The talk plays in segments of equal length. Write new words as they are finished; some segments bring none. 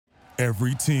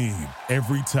Every team,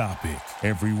 every topic,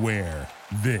 everywhere.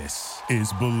 This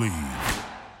is Believe.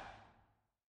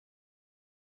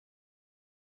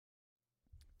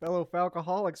 Fellow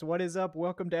Falcoholics, what is up?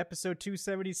 Welcome to episode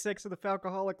 276 of the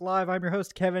Falcoholic Live. I'm your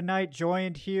host, Kevin Knight,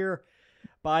 joined here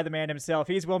by the man himself.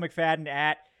 He's Will McFadden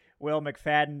at Will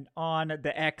McFadden on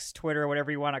the X, Twitter, whatever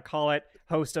you want to call it,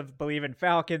 host of Believe in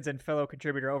Falcons and fellow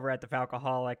contributor over at the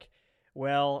Falcoholic.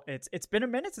 Well, it's been a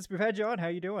minute since we've had you on. How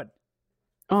you doing?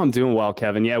 Oh, I'm doing well,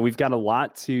 Kevin. Yeah, we've got a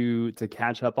lot to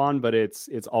catch up on, but it's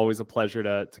always a pleasure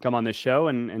to come on this show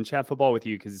and chat football with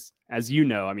you because, as you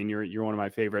know, I mean, you're one of my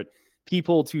favorite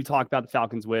people to talk about the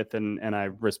Falcons with, and I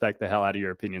respect the hell out of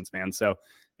your opinions, man. So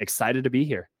excited to be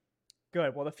here.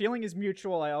 Good. Well, the feeling is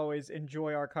mutual. I always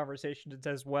enjoy our conversations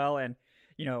as well, and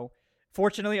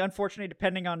fortunately, unfortunately,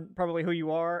 depending on probably who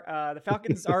you are, the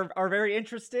Falcons are very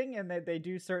interesting, and they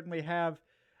do certainly have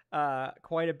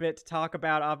quite a bit to talk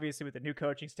about, obviously, with the new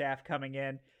coaching staff coming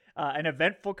in. An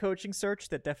eventful coaching search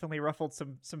that definitely ruffled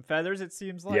some feathers, it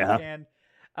seems like. Yeah.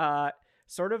 And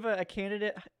sort of a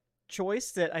candidate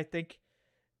choice that I think,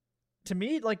 to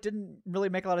me, didn't really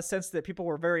make a lot of sense, that people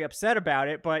were very upset about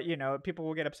it. But, people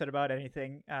will get upset about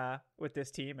anything with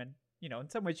this team. And, in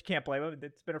some ways you can't blame them.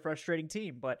 It's been a frustrating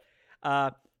team. But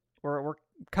we're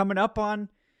coming up on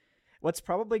what's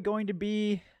probably going to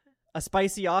be a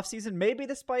spicy offseason, maybe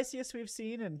the spiciest we've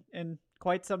seen in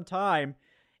quite some time.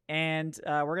 And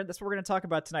that's what we're gonna talk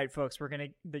about tonight, folks. We're gonna,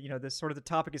 this sort of the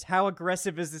topic is, how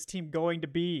aggressive is this team going to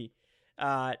be?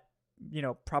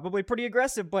 Probably pretty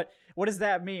aggressive, but what does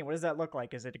that mean? What does that look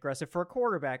like? Is it aggressive for a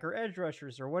quarterback or edge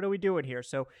rushers, or what are we doing here?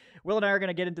 So Will and I are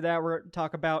gonna get into that. We're gonna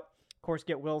talk about, of course,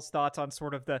 get Will's thoughts on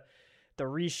sort of the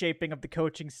reshaping of the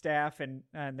coaching staff and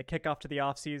the kickoff to the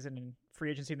offseason and free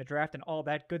agency and the draft and all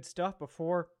that good stuff.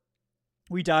 Before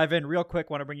we dive in real quick,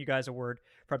 want to bring you guys a word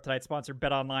from tonight's sponsor,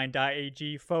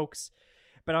 betonline.ag. Folks,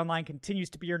 BetOnline continues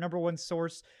to be your number one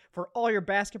source for all your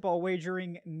basketball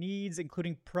wagering needs,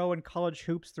 including pro and college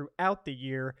hoops throughout the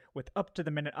year. With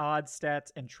up-to-the-minute odds,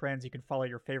 stats, and trends, you can follow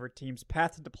your favorite team's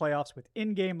path into playoffs with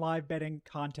in-game live betting,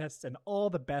 contests, and all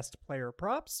the best player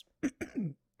props.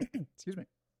 Excuse me.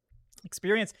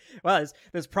 Experience, well,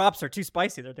 those props are too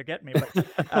spicy. They're getting me.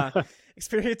 But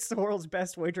experience the world's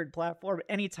best wagering platform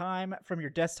anytime from your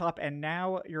desktop and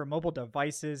now your mobile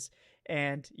devices.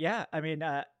 And yeah, I mean,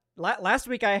 last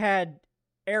week I had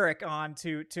Eric on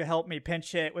to help me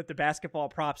pinch hit with the basketball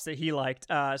props that he liked.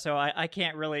 So I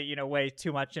can't really, weigh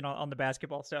too much in on the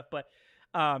basketball stuff. But,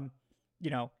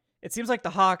 it seems like the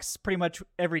Hawks pretty much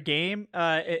every game,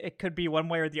 it could be one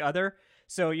way or the other.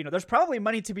 So, there's probably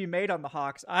money to be made on the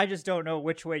Hawks. I just don't know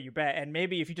which way you bet. And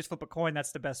maybe if you just flip a coin,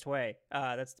 that's the best way.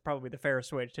 That's probably the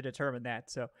fairest way to determine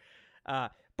that. So,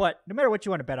 but no matter what you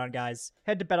want to bet on, guys,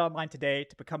 head to BetOnline today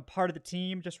to become part of the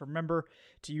team. Just remember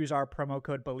to use our promo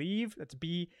code BELIEVE. That's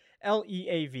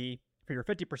BLEAV for your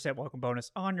 50% welcome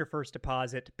bonus on your first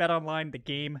deposit. BetOnline, the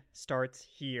game starts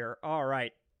here. All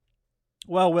right.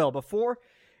 Well, Will, before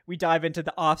we dive into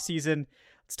the offseason,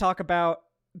 let's talk about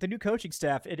the new coaching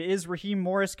staff. It is Raheem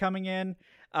Morris coming in,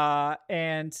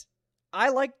 and I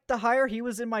liked the hire. He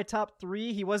was in my top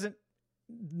 3. He wasn't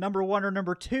number 1 or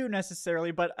number 2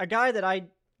 necessarily, but a guy that I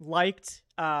liked,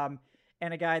 and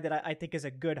a guy that I think is a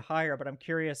good hire. But I'm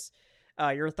curious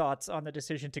your thoughts on the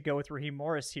decision to go with Raheem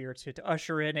Morris here to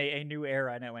usher in a new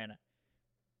era in Atlanta.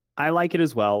 I like it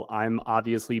as well. I'm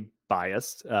obviously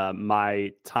biased.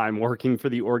 My time working for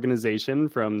the organization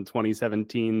from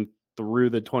 2017 through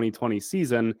the 2020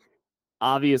 season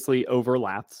obviously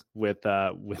overlapped with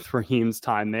Raheem's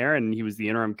time there, and he was the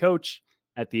interim coach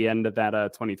at the end of that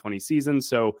 2020 season.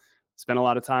 So spent a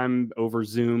lot of time over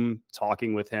Zoom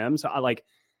talking with him. So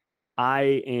I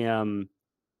am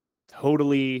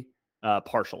totally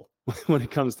partial when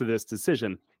it comes to this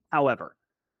decision. However,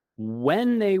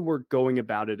 when they were going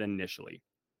about it initially,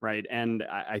 right, and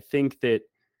I think that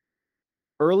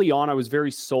early on, I was very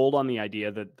sold on the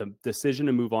idea that the decision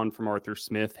to move on from Arthur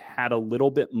Smith had a little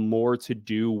bit more to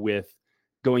do with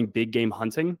going big game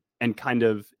hunting and kind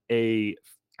of a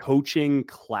coaching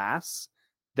class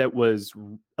that was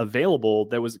available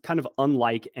that was kind of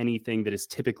unlike anything that is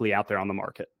typically out there on the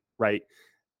market, right?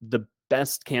 The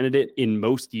best candidate in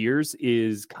most years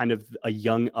is kind of a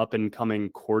young up and coming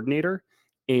coordinator.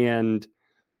 And,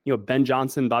 Ben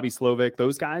Johnson, Bobby Slovic,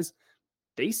 those guys,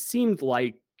 they seemed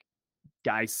like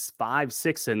guys 5,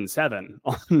 6, and 7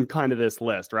 on kind of this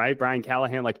list, right? Brian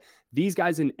Callahan, these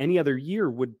guys in any other year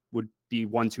would be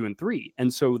 1, 2, and 3.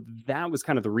 And so that was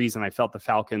kind of the reason I felt the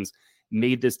Falcons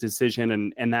made this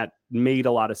decision. And that made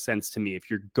a lot of sense to me. If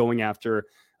you're going after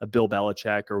a Bill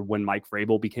Belichick, or when Mike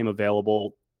Vrabel became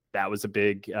available, that was a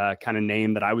big kind of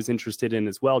name that I was interested in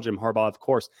as well. Jim Harbaugh, of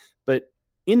course. But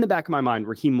in the back of my mind,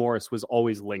 Raheem Morris was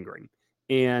always lingering.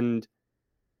 And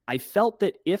I felt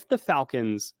that if the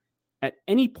Falcons at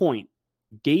any point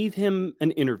gave him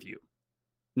an interview,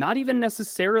 not even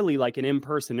necessarily like an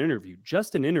in-person interview,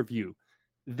 just an interview,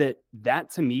 that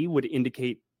to me would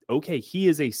indicate, okay, he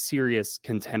is a serious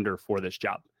contender for this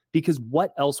job. Because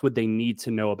what else would they need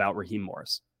to know about Raheem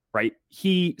Morris, right?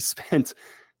 He spent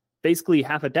basically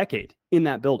half a decade in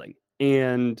that building,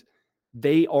 and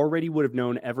they already would have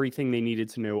known everything they needed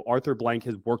to know. Arthur Blank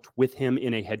has worked with him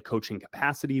in a head coaching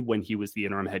capacity when he was the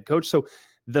interim head coach. So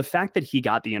the fact that he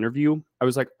got the interview, I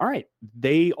was like, all right,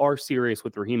 they are serious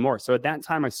with Raheem Morris. So at that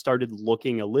time, I started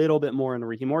looking a little bit more into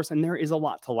Raheem Morris, and there is a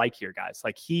lot to like here, guys.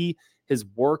 Like, he has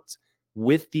worked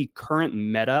with the current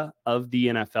meta of the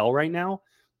NFL right now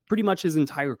pretty much his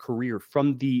entire career,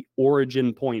 from the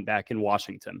origin point back in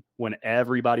Washington, when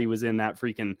everybody was in that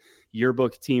freaking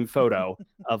yearbook team photo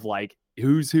of like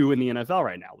who's who in the NFL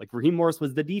right now. Like, Raheem Morris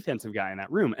was the defensive guy in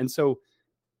that room. And so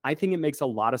I think it makes a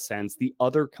lot of sense. The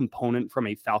other component from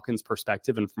a Falcons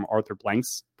perspective and from Arthur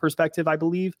Blank's perspective, I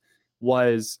believe,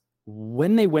 was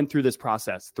when they went through this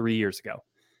process 3 years ago,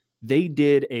 they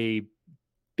did a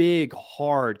big,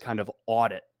 hard kind of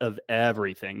audit of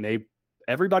everything.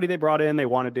 Everybody they brought in, they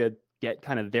wanted to get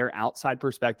kind of their outside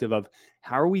perspective of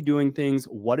how are we doing things?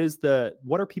 What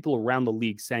are people around the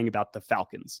league saying about the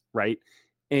Falcons, right?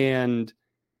 And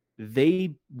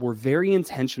they were very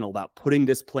intentional about putting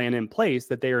this plan in place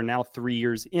that they are now 3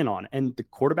 years in on. And the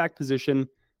quarterback position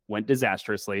went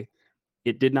disastrously.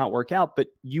 It did not work out, but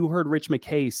you heard Rich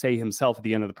McKay say himself at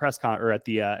the end of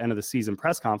the end of the season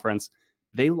press conference,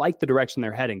 they like the direction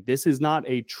they're heading. This is not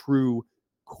a true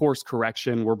course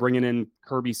correction. We're bringing in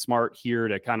Kirby Smart here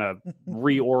to kind of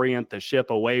reorient the ship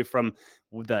away from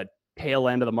the tail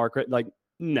end of the market. Like,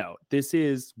 no,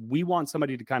 we want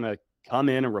somebody to kind of come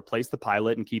in and replace the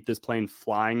pilot and keep this plane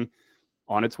flying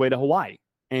on its way to Hawaii.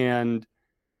 And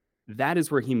that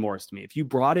is Raheem Morris to me. If you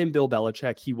brought in Bill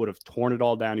Belichick, he would have torn it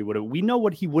all down. We know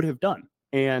what he would have done.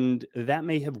 And that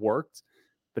may have worked,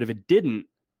 but if it didn't,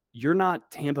 you're not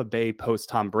Tampa Bay post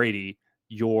Tom Brady.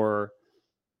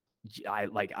 I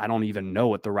don't even know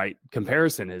what the right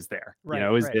comparison is there. Right,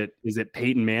 is it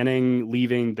Peyton Manning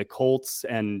leaving the Colts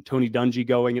and Tony Dungy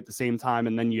going at the same time,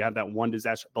 and then you have that one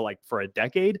disaster, but like for a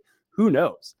decade, who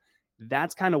knows?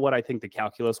 That's kind of what I think the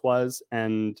calculus was.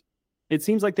 And it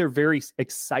seems like they're very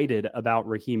excited about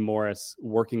Raheem Morris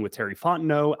working with Terry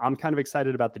Fontenot. I'm kind of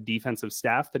excited about the defensive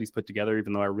staff that he's put together,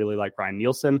 even though I really like Ryan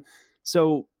Nielsen.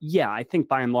 So yeah, I think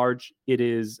by and large, it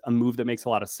is a move that makes a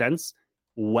lot of sense.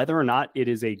 Whether or not it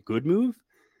is a good move,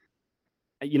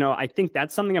 I think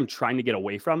that's something I'm trying to get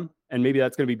away from. And maybe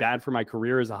that's going to be bad for my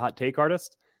career as a hot take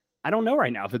artist. I don't know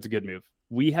right now if it's a good move.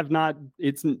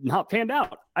 It's not panned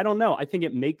out. I don't know. I think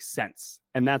it makes sense.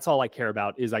 And that's all I care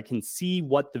about, is I can see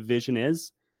what the vision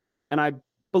is. And I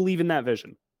believe in that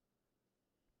vision.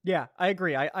 Yeah, I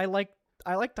agree. I like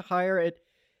to hire it.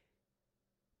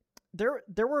 There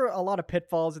were a lot of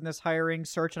pitfalls in this hiring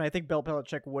search, and I think Bill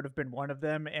Belichick would have been one of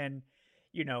them. And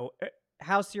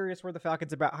how serious were the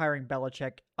Falcons about hiring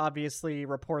Belichick? Obviously,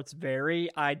 reports vary.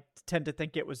 I tend to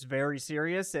think it was very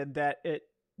serious, and that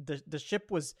the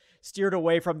ship was steered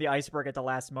away from the iceberg at the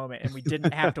last moment, and we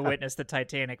didn't have to witness the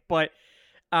Titanic. But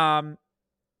I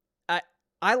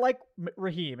like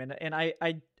Raheem, and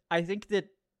I think the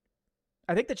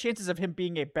chances of him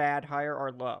being a bad hire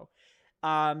are low.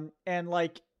 And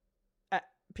like,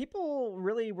 people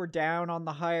really were down on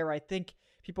the hire. I think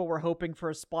people were hoping for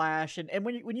a splash, and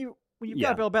when you've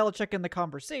got Bill Belichick in the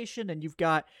conversation, and you've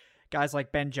got guys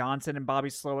like Ben Johnson and Bobby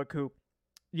Slowick, who,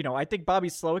 I think Bobby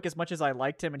Slowick, as much as I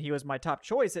liked him and he was my top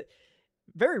choice,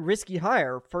 very risky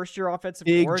hire, first year offensive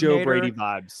coordinator. Big Joe Brady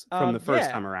vibes from the first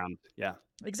time around. Yeah,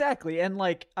 exactly. And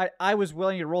like, I was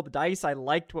willing to roll the dice. I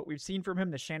liked what we've seen from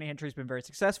him. The Shanahan tree has been very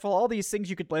successful. All these things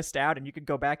you could list out, and you could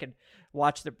go back and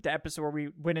watch the episode where we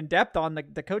went in depth on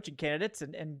the coaching candidates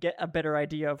and get a better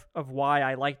idea of why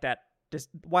I like that, just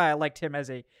why I liked him as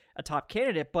a top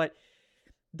candidate. But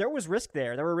there was risk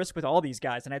there. There were risk with all these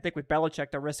guys. And I think with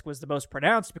Belichick, the risk was the most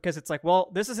pronounced, because it's like,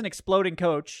 well, this is an exploding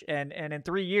coach. And in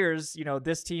 3 years,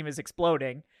 this team is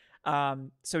exploding.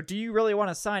 So do you really want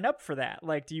to sign up for that?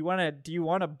 Like, do you want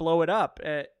to blow it up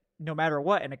no matter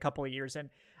what in a couple of years? And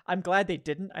I'm glad they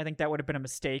didn't. I think that would have been a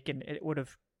mistake, and it would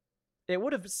have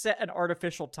set an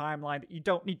artificial timeline that you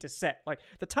don't need to set. Like,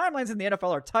 the timelines in the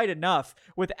NFL are tight enough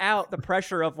without the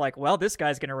pressure of like, well, this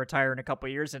guy's going to retire in a couple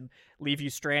of years and leave you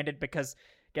stranded, because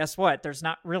guess what? There's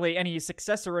not really any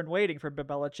successor in waiting for Bill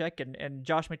Belichick, and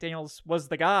Josh McDaniels was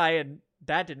the guy, and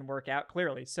that didn't work out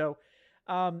clearly. So,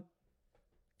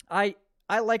 I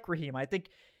like Raheem. I think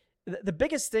the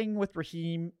biggest thing with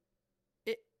Raheem,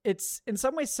 it's in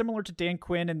some ways similar to Dan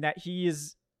Quinn in that he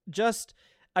is just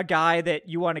a guy that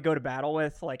you want to go to battle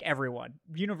with, like everyone,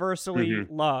 universally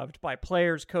loved by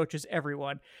players, coaches,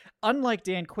 everyone. Unlike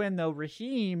Dan Quinn, though,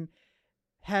 Raheem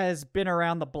has been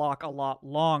around the block a lot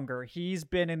longer. He's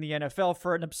been in the NFL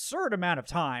for an absurd amount of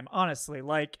time, honestly.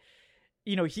 Like,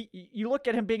 you know, you look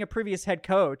at him being a previous head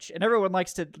coach, and everyone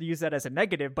likes to use that as a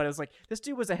negative, but it's like, this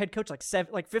dude was a head coach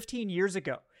like 15 years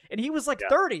ago, and he was like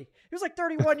 30. He was like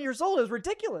 31 years old. It was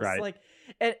ridiculous. Right. Like,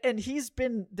 and he's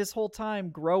been this whole time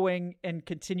growing and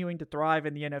continuing to thrive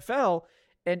in the NFL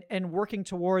and working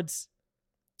towards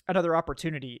another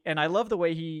opportunity. And I love the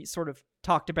way he sort of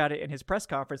talked about it in his press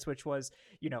conference, which was,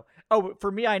 you know, oh,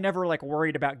 for me, I never like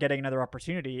worried about getting another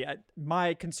opportunity.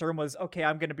 My concern was, okay,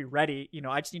 I'm going to be ready. You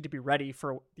know, I just need to be ready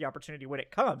for the opportunity when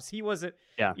it comes. He wasn't,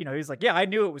 you know, he's like, yeah, I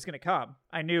knew it was going to come.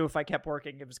 I knew if I kept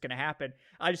working, it was going to happen.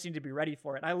 I just need to be ready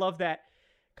for it. I love that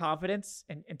confidence,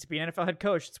 and to be an NFL head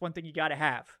coach, it's one thing you got to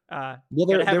have. Well,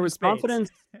 there was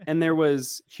confidence and there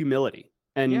was humility.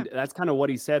 And that's kind of what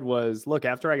he said was, look,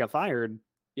 after I got fired,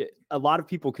 a lot of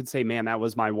people could say, man, that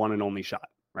was my one and only shot,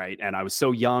 right? And I was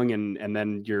so young, and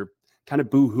then you're kind of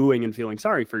boo-hooing and feeling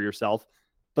sorry for yourself.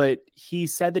 But he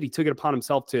said that he took it upon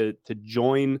himself to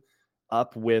join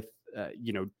up with,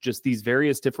 you know, just these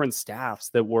various different staffs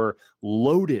that were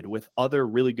loaded with other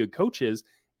really good coaches.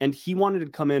 And he wanted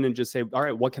to come in and just say, all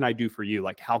right, what can I do for you?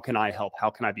 Like, how can I help? How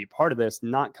can I be part of this?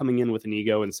 Not coming in with an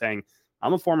ego and saying,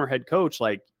 I'm a former head coach.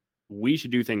 Like, we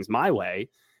should do things my way.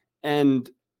 And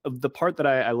the part that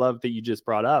I love that you just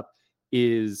brought up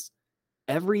is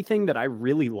everything that I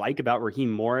really like about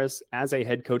Raheem Morris as a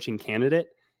head coaching candidate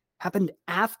happened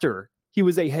after he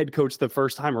was a head coach the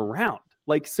first time around.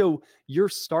 Like, so you're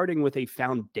starting with a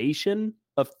foundation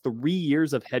of 3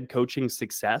 years of head coaching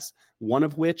success, one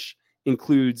of which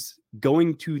includes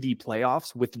going to the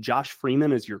playoffs with Josh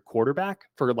Freeman as your quarterback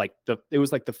for it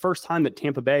was like the first time that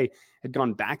Tampa Bay had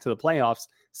gone back to the playoffs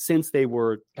since they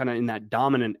were kind of in that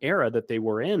dominant era that they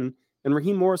were in. And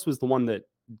Raheem Morris was the one that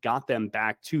got them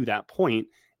back to that point.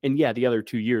 And yeah, the other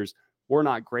 2 years were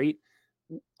not great.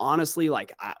 Honestly,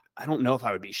 like, I don't know if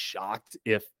I would be shocked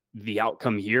if the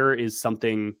outcome here is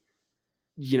something,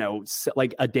 you know,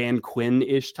 like a Dan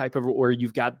Quinn-ish type of, where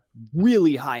you've got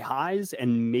really high highs,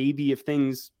 and maybe if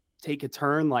things take a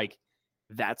turn, like,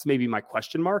 that's maybe my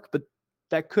question mark. But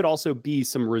that could also be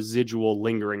some residual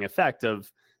lingering effect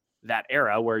of that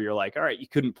era where you're like, all right, you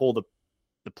couldn't pull the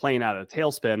plane out of the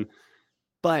tailspin.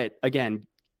 But again,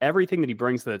 everything that he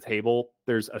brings to the table,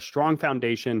 there's a strong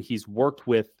foundation. He's worked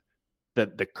with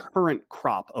the current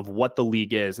crop of what the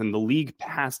league is, and the league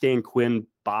passed Dan Quinn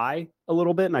by a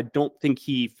little bit. And I don't think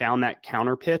he found that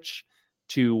counter pitch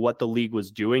to what the league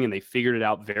was doing, and they figured it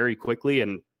out very quickly.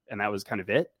 And that was kind of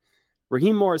it.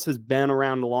 Raheem Morris has been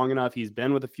around long enough. He's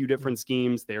been with a few different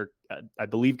schemes. They're, I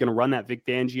believe, going to run that Vic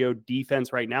Fangio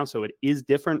defense right now. So it is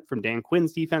different from Dan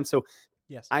Quinn's defense. So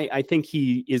yes, I think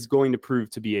he is going to prove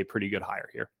to be a pretty good hire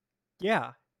here.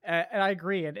 Yeah. And I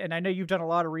agree. And I know you've done a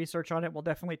lot of research on it. We'll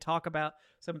definitely talk about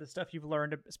some of the stuff you've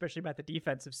learned, especially about the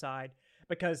defensive side,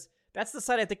 because that's the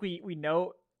side I think we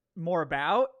know more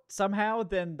about somehow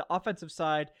than the offensive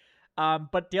side.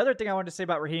 But the other thing I wanted to say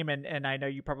about Raheem, and I know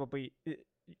you probably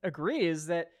agree, is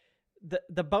that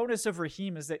the bonus of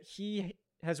Raheem is that he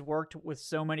has worked with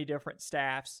so many different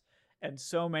staffs and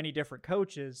so many different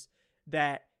coaches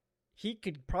that he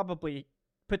could probably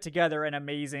put together an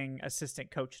amazing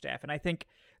assistant coach staff. And I think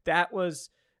that was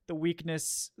the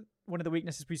weakness, one of the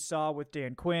weaknesses we saw with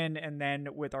Dan Quinn and then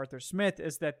with Arthur Smith,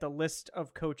 is that the list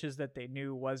of coaches that they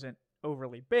knew wasn't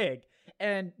overly big.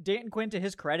 And Dan Quinn, to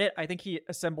his credit, I think he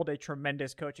assembled a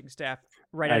tremendous coaching staff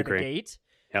right out of the gate.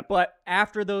 Yep. But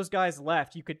after those guys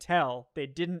left, you could tell he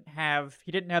didn't have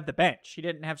the bench. He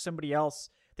didn't have somebody else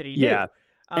that he knew. Yeah.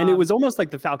 And it was almost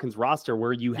like the Falcons roster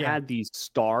where you had these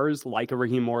stars like a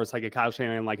Raheem Morris, like a Kyle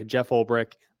Shanahan, like a Jeff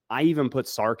Ulbrich. I even put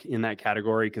Sark in that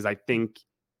category because I think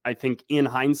in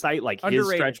hindsight, like underrated.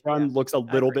 His stretch run looks a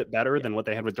little bit better than what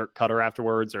they had with Dirk Cutter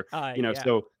afterwards, or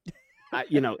so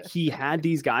he had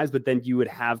these guys, but then you would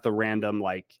have the random,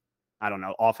 like, I don't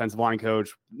know, offensive line coach,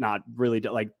 not really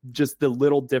like just the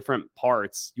little different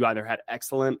parts. You either had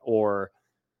excellent or,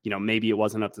 maybe it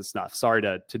wasn't up to snuff. Sorry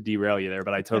to derail you there,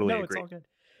 but I totally agree. It's all good.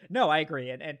 No, I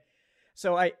agree. And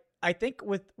so I think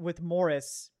with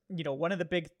Morris, one of the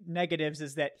big negatives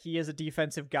is that he is a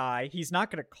defensive guy. He's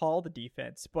not going to call the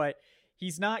defense, but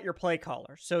he's not your play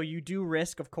caller. So you do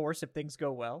risk, of course, if things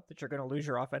go well, that you're going to lose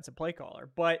your offensive play caller.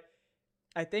 But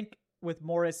I think with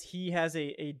Morris, he has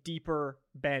a deeper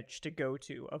bench to go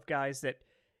to of guys that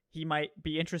he might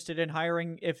be interested in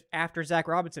hiring if after Zach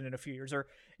Robinson in a few years. Or,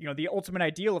 the ultimate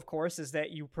ideal, of course, is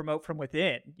that you promote from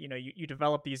within. You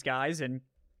develop these guys, and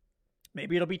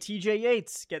maybe it'll be TJ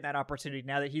Yates getting that opportunity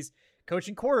now that he's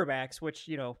coaching quarterbacks, which,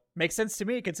 makes sense to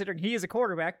me considering he is a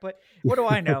quarterback, but what do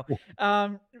I know?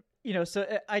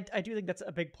 So I do think that's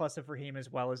a big plus of Raheem as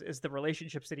well, is the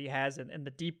relationships that he has and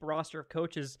the deep roster of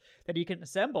coaches that he can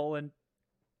assemble. And,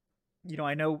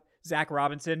 I know Zach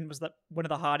Robinson was one of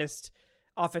the hottest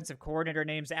offensive coordinator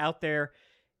names out there.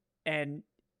 And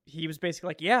he was basically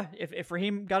like, yeah, if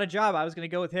Raheem got a job, I was going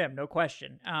to go with him. No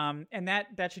question. And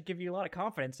that should give you a lot of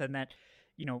confidence. And that,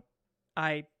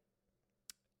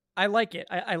 I like it.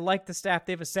 I like the staff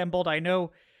they've assembled. I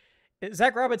know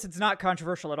Zach Robinson's not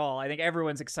controversial at all. I think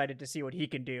everyone's excited to see what he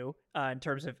can do in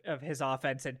terms of his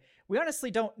offense. And we honestly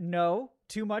don't know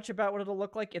too much about what it'll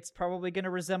look like. It's probably going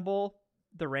to resemble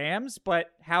the Rams,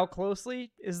 but how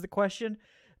closely is the question.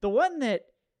 The one that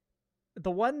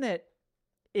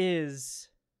is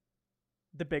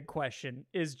the big question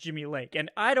is Jimmy Lake.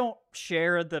 And I don't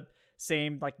share the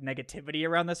same negativity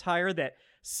around this hire that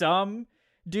some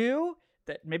do,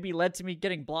 that maybe led to me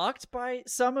getting blocked by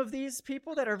some of these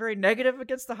people that are very negative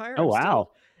against the hire. Oh,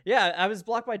 wow. Yeah, I was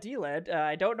blocked by D-Led.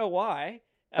 I don't know why.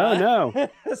 Oh, no.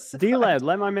 D-Led,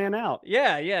 let my man out.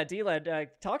 Yeah, D-Led,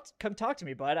 come talk to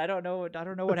me, bud. I don't know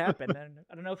what happened. And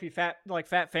I don't know if he fat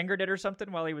fingered it or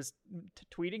something while he was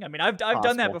tweeting. I mean, I've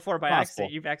done that before by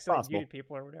accident. You've accidentally muted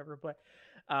people or whatever, but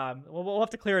we'll have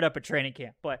to clear it up at training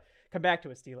camp. But come back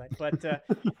to us, D-Led.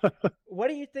 But what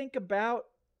do you think about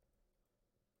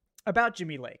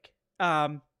Jimmy Lake?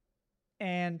 And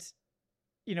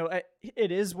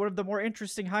it is one of the more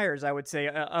interesting hires, I would say,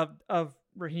 of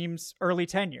Raheem's early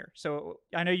tenure. So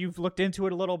I know you've looked into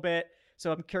it a little bit,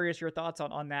 so I'm curious your thoughts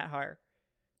on that hire.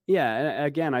 Yeah, and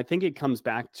again, I think it comes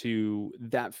back to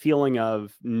that feeling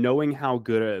of knowing how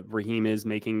good Raheem is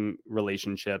making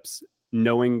relationships,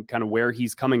 knowing kind of where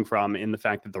he's coming from in the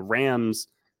fact that the Rams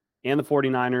and the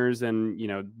 49ers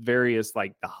and, various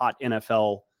the hot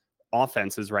NFL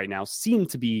offenses right now seem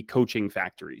to be coaching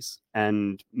factories.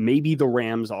 And maybe the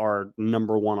Rams are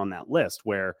number one on that list,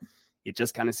 where it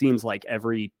just kind of seems like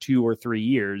every 2 or 3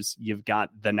 years, you've got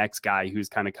the next guy who's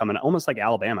kind of coming, almost like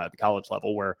Alabama at the college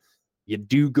level, where you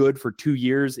do good for 2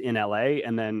 years in LA,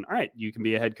 and then, all right, you can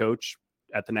be a head coach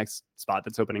at the next spot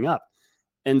that's opening up.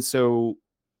 And so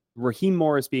Raheem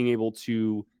Morris being able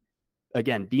to,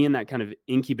 again, be in that kind of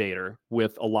incubator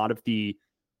with a lot of the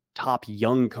top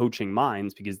young coaching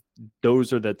minds, because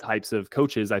those are the types of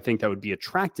coaches I think that would be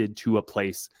attracted to a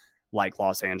place like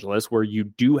Los Angeles, where you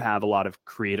do have a lot of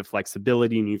creative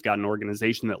flexibility and you've got an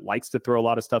organization that likes to throw a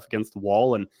lot of stuff against the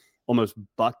wall and almost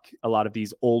buck a lot of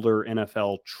these older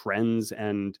NFL trends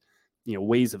and,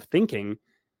 ways of thinking.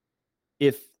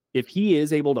 If he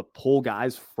is able to pull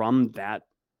guys from that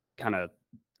kind of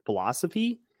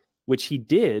philosophy, which he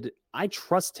did, I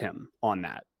trust him on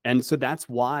that. And so that's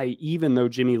why, even though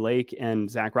Jimmy Lake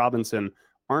and Zach Robinson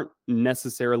aren't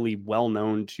necessarily well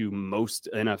known to most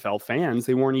NFL fans,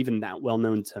 they weren't even that well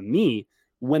known to me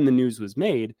when the news was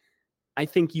made, I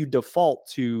think you default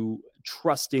to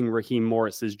trusting Raheem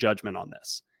Morris's judgment on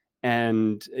this.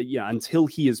 And until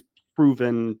he is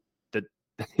proven that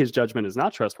his judgment is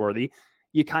not trustworthy,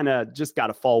 you kind of just got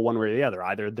to fall one way or the other.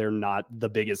 Either they're not the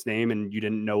biggest name and you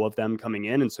didn't know of them coming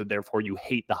in, and so therefore you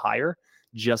hate the hire,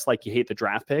 just like you hate the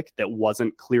draft pick that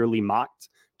wasn't clearly mocked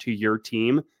to your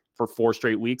team for 4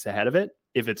 straight weeks ahead of it.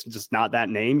 If it's just not that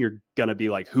name, you're going to be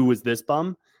like, who is this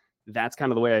bum? That's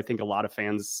kind of the way I think a lot of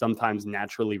fans sometimes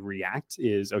naturally react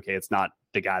is, okay, it's not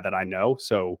the guy that I know,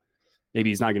 so maybe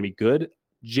he's not going to be good.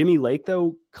 Jimmy Lake,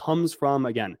 though, comes from,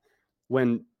 again,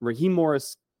 when Raheem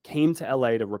Morris came to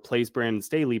LA to replace Brandon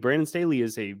Staley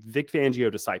is a Vic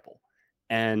Fangio disciple.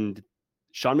 And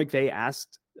Sean McVay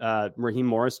asked Raheem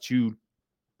Morris to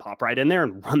pop right in there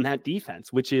and run that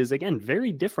defense, which is, again,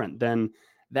 very different than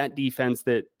that defense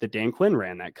that Dan Quinn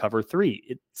ran, that cover 3.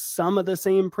 It's some of the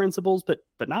same principles, but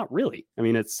not really. I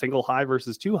mean, it's single high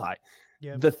versus 2 high.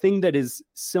 Yeah. The thing that is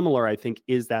similar, I think,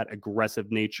 is that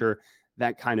aggressive nature,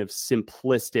 that kind of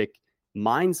simplistic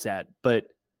mindset. But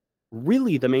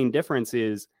really the main difference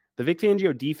is the Vic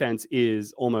Fangio defense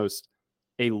is almost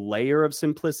a layer of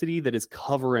simplicity that is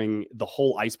covering the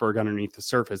whole iceberg underneath the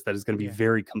surface that is going to be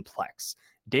very complex.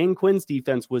 Dan Quinn's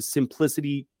defense was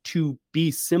simplicity to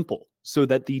be simple so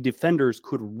that the defenders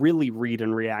could really read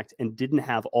and react and didn't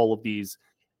have all of these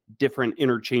different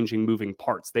interchanging moving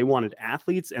parts. They wanted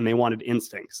athletes and they wanted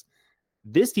instincts.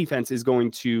 This defense is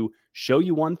going to show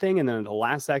you one thing, and then at the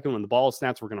last second when the ball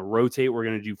snaps, we're going to rotate. We're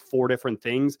going to do 4 different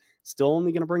things. Still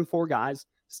only going to bring 4 guys.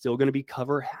 Still going to be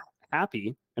cover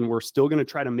happy, and we're still going to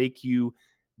try to make you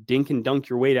dink and dunk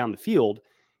your way down the field.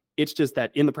 It's just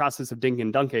that in the process of dink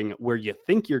and dunking, where you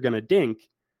think you're going to dink,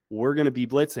 we're going to be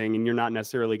blitzing, and you're not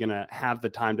necessarily going to have the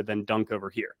time to then dunk over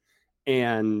here.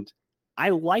 And I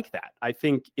like that. I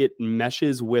think it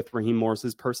meshes with Raheem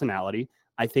Morris's personality.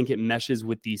 I think it meshes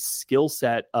with the skill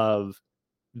set of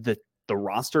the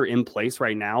roster in place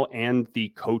right now and the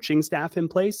coaching staff in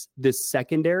place. This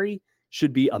secondary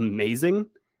should be amazing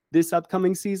this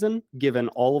upcoming season, given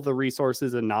all of the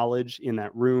resources and knowledge in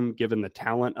that room, given the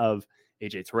talent of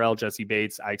AJ Terrell, Jesse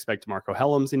Bates. I expect Marco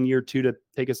Helms in year 2 to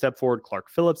take a step forward. Clark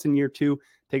Phillips in year 2,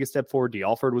 take a step forward. D.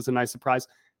 Alford was a nice surprise.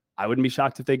 I wouldn't be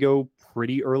shocked if they go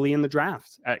pretty early in the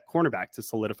draft at cornerback to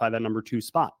solidify that number 2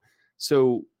 spot.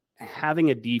 So having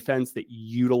a defense that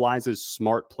utilizes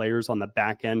smart players on the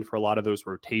back end for a lot of those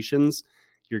rotations,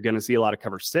 you're going to see a lot of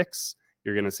cover 6.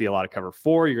 You're going to see a lot of cover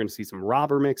 4. You're going to see some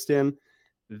robber mixed in.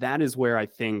 That is where I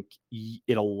think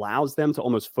it allows them to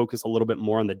almost focus a little bit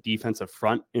more on the defensive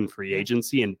front in free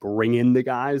agency and bring in the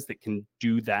guys that can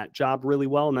do that job really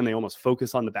well. And then they almost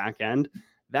focus on the back end.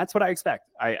 That's what I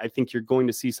expect. I think you're going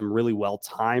to see some really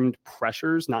well-timed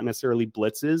pressures, not necessarily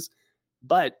blitzes.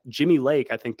 But Jimmy Lake,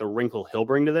 I think the wrinkle he'll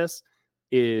bring to this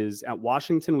is at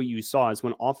Washington, what you saw is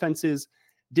when offenses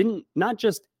didn't, not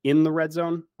just in the red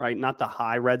zone, right? Not the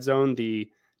high red zone, the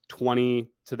 20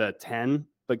 to the 10,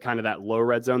 but kind of that low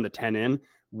red zone, the 10 in,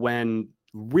 when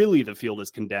really the field is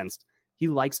condensed. He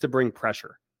likes to bring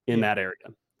pressure in that area.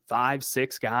 5,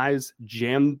 6 guys,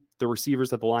 jam the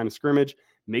receivers at the line of scrimmage,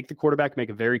 make the quarterback make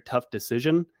a very tough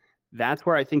decision. That's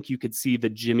where I think you could see the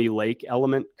Jimmy Lake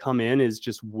element come in, is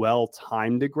just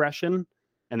well-timed aggression,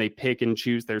 and they pick and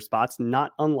choose their spots,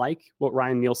 not unlike what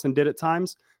Ryan Nielsen did at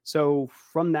times. So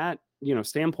from that,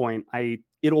 standpoint,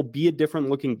 it'll be a different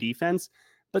looking defense,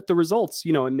 but the results,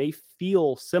 it may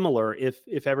feel similar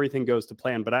if everything goes to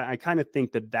plan. But I kind of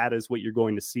think that is what you're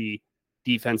going to see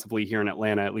defensively here in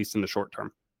Atlanta, at least in the short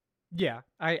term. Yeah,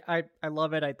 I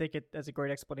love it. I think that's a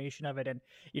great explanation of it. And,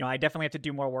 I definitely have to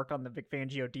do more work on the Vic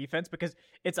Fangio defense, because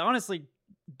it's honestly,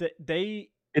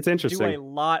 it's interesting. Do a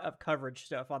lot of coverage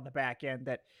stuff on the back end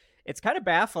that it's kind of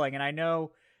baffling. And I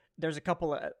know there's a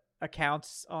couple of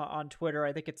accounts on Twitter.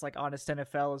 I think it's like Honest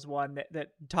NFL is one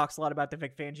that talks a lot about the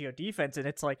Vic Fangio defense. And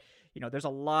it's like, there's a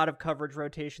lot of coverage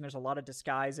rotation. There's a lot of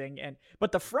disguising.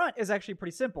 But the front is actually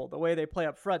pretty simple, the way they play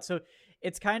up front. So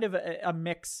it's kind of a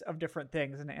mix of different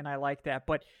things. And I like that.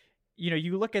 But,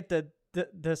 you look at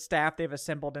the staff they've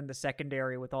assembled in the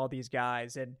secondary with all these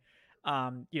guys. And,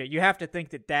 you have to think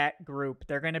that group,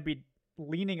 they're going to be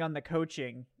leaning on the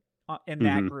coaching in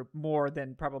that group more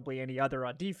than probably any other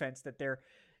on defense, that they're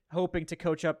hoping to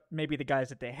coach up maybe the guys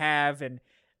that they have. And,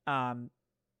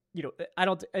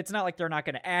 it's not like they're not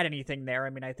going to add anything there. I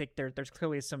mean, I think there's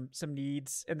clearly some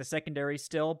needs in the secondary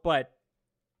still, but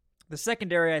the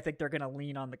secondary, I think they're going to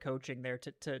lean on the coaching there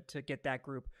to get that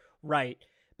group right,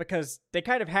 because they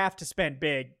kind of have to spend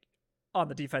big on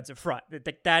the defensive front.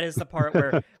 That is the part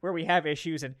where we have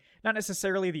issues, and not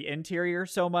necessarily the interior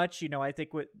so much. I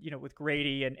think with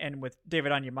Grady and with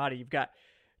David Onyemata, you've got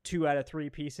 2 out of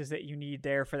 3 pieces that you need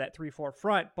there for that 3-4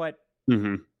 front. But,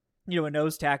 a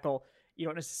nose tackle, you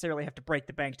don't necessarily have to break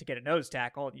the bank to get a nose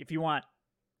tackle. If you want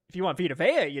Vita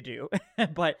Vea, you do.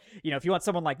 But, if you want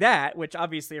someone like that, which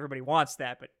obviously everybody wants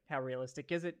that, but how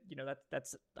realistic is it?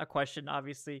 That's a question,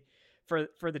 obviously, for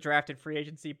the drafted free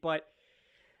agency. But,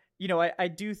 I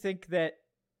do think that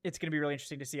it's going to be really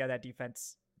interesting to see how that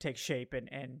defense takes shape.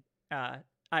 And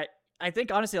I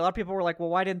think, honestly, a lot of people were like, well,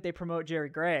 why didn't they promote Jerry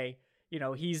Gray?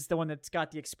 He's the one that's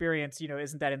got the experience.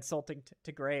 Isn't that insulting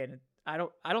to Gray? And I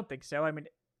don't think so. I mean,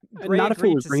 Gray not if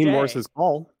it was Raheem Morris's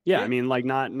call. Yeah, yeah. I mean, like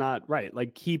not right.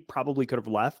 Like he probably could have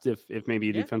left if maybe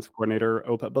a defensive coordinator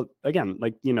opened. But again,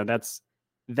 that's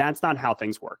not how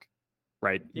things work,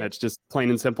 right? Yeah. That's just plain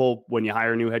and simple. When you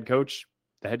hire a new head coach,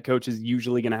 the head coach is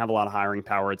usually going to have a lot of hiring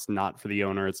power. It's not for the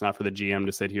owner. It's not for the GM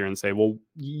to sit here and say, well,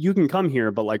 you can come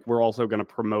here, but we're also going to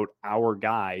promote our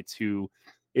guy to.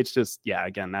 It's just,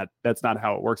 again, that's not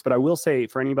how it works. But I will say,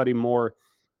 for anybody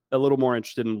a little more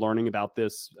interested in learning about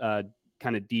this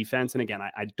kind of defense, and again,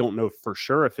 I don't know for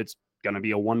sure if it's going to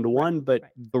be a 1-to-1, but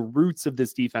the roots of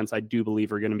this defense, I do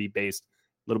believe, are going to be based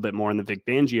a little bit more in the Vic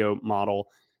Fangio model.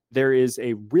 There is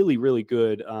a really, really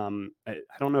good, I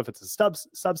don't know if it's a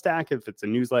Substack, if it's a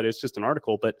newsletter, it's just an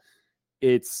article, but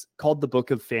it's called The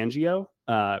Book of Fangio,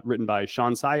 written by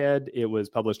Sean Syed. It was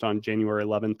published on January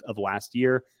 11th of last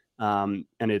year. And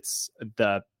it's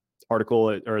the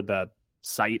article, or the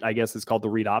site, I guess, is called The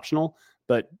Read Optional,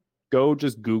 but go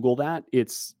just Google that.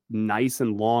 It's nice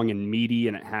and long and meaty,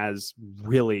 and it has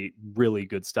really, really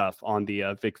good stuff on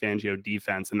the Vic Fangio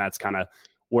defense. And that's kind of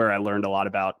where I learned a lot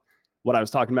about what I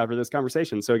was talking about for this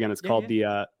conversation. So again, it's called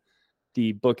the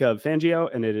Book of Fangio,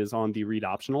 and it is on the read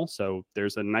optional. So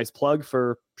there's a nice plug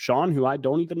for Sean, who I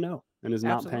don't even know and is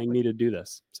not paying me to do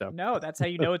this. So no, that's how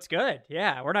you know it's good.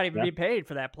 Yeah, we're not even being paid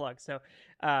for that plug. So,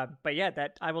 but yeah,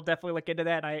 that I will definitely look into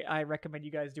that. And I recommend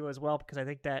you guys do as well, because I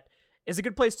think that is a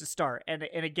good place to start. And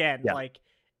again, like,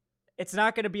 it's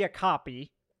not going to be a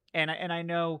copy. And I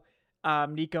know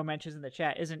Nico mentions in the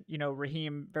chat, isn't,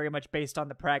 Raheem very much based on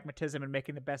the pragmatism and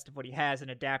making the best of what he has and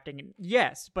adapting? And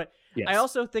yes, but I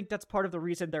also think that's part of the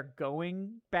reason they're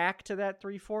going back to that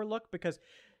 3-4 look, because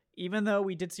even though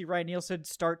we did see Ryan Nielsen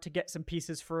start to get some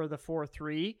pieces for the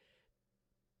 4-3,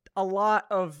 a lot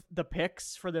of the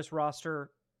picks for this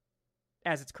roster,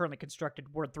 as it's currently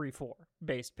constructed, were 3-4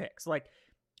 based picks. Like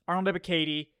Arnold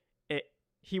Ebiketie,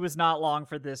 he was not long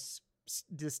for this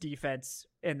defense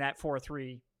in that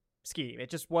 4-3 scheme. It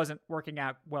just wasn't working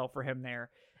out well for him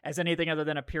there as anything other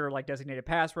than a pure like designated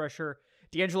pass rusher.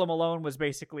 D'Angelo Malone was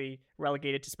basically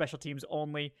relegated to special teams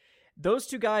only. Those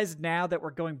two guys, now that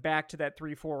we're going back to that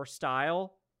 3-4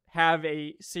 style, have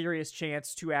a serious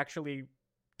chance to actually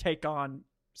take on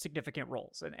significant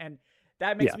roles. And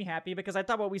that makes me happy, because I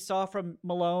thought what we saw from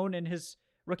Malone in his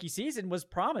rookie season was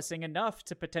promising enough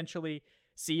to potentially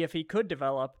see if he could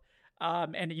develop.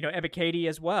 And, Ebiketie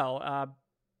as well.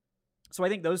 So I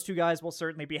think those two guys will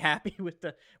certainly be happy with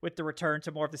the return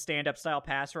to more of the stand-up style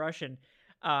pass rush. And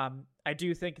I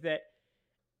do think that,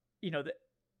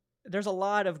 there's a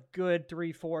lot of good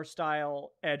 3-4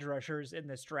 style edge rushers in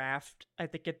this draft. I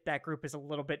think that group is a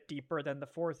little bit deeper than the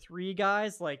 4-3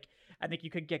 guys. Like, I think you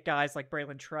could get guys like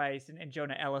Braylon Trice and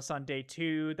Jonah Ellis on day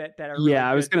 2 that are really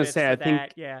I was going to say, I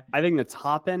think the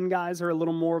top end guys are a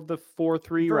little more of the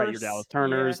 4-3, right? Your Dallas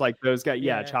Turners, like those guys.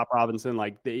 Chop Robinson,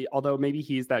 like although maybe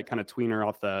he's that kind of tweener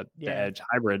off the edge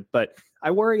hybrid. But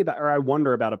I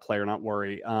wonder about a player, not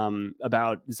worry,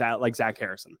 about Zach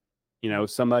Harrison.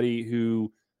 Somebody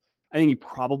who I think he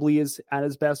probably is at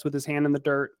his best with his hand in the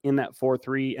dirt in that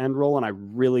 4-3 end roll. And I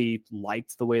really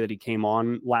liked the way that he came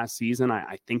on last season.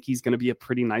 I think he's going to be a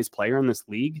pretty nice player in this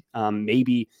league.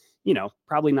 Maybe,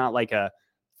 probably not like a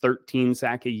 13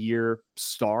 sack a year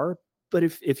star, but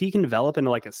if he can develop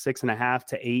into like a 6.5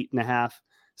 to 8.5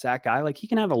 sack guy, like he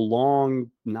can have a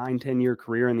long 9-10 year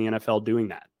career in the NFL doing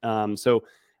that. So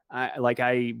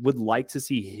I would like to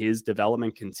see his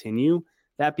development continue.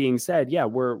 That being said,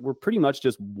 we're pretty much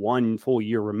just one full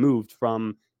year removed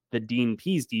from the Dean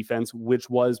Pease defense,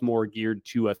 which was more geared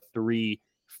to a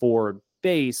 3-4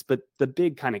 base. But the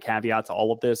big kind of caveat to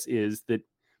all of this is that,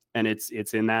 and it's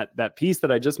in that piece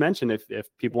that I just mentioned, if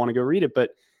people want to go read it,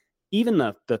 but even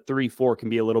the 3-4 can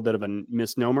be a little bit of a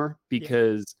misnomer,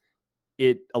 because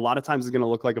it a lot of times is going to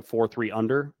look like a 4-3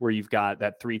 under, where you've got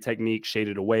that 3 technique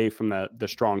shaded away from the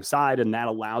strong side, and that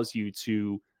allows you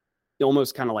to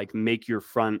almost kind of like make your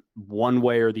front one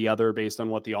way or the other based on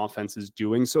what the offense is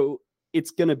doing. So it's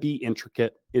going to be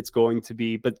intricate. It's going to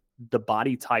be, but the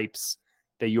body types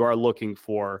that you are looking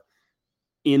for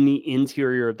in the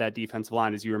interior of that defensive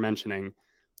line, as you were mentioning,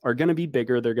 are going to be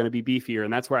bigger. They're going to be beefier.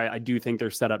 And that's where I do think they're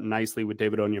set up nicely with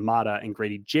David Onyemata and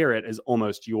Grady Jarrett as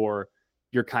almost your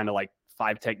kind of like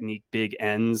 5 technique big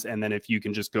ends. And then if you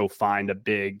can just go find a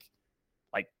big,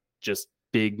 like just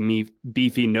big,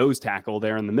 beefy nose tackle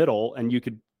there in the middle, and you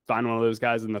could find one of those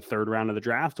guys in the 3rd round of the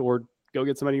draft, or go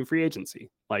get somebody in free agency.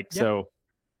 So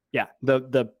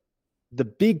the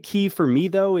big key for me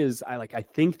though is I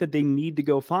think that they need to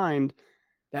go find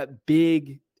that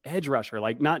big edge rusher,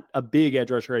 like not a big edge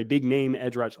rusher, a big name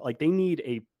edge rusher. Like they need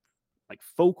a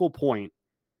focal point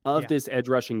of this edge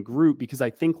rushing group, because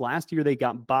I think last year they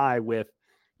got by with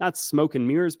not smoke and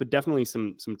mirrors, but definitely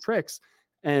some tricks.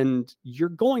 And you're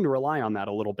going to rely on that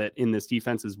a little bit in this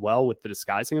defense as well with the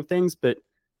disguising of things, but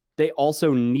they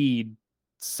also need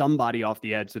somebody off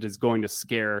the edge that is going to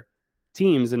scare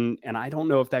teams. And I don't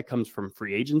know if that comes from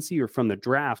free agency or from the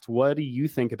draft. What do you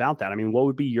think about that? I mean, what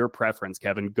would be your preference,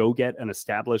 Kevin? Go get an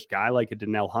established guy like a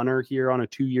Donnell Hunter here on a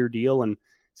 2-year deal and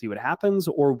see what happens?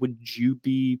 Or would you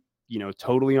be,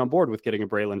 totally on board with getting a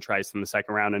Braylon Trice in the 2nd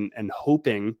round and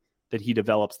hoping that he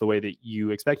develops the way that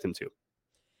you expect him to?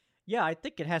 Yeah, I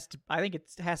think it has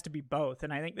to be both.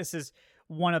 And I think this is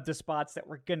one of the spots that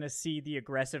we're going to see the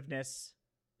aggressiveness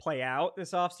play out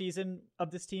this offseason of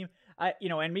this team.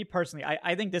 And me personally,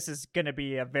 I think this is going to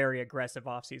be a very aggressive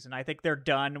offseason. I think they're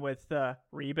done with the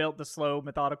rebuild, the slow,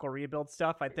 methodical rebuild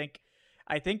stuff. I think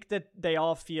that they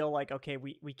all feel like, okay,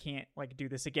 we can't do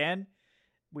this again.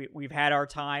 We've had our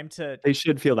time to. They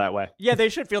should feel that way. Yeah, they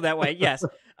should feel that way. Yes.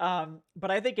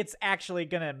 But I think it's actually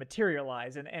going to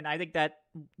materialize. And I think that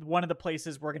one of the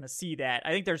places we're going to see that,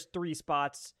 I think there's 3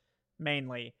 spots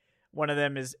mainly one of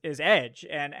them is edge,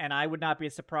 and I would not be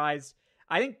surprised.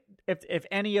 I think if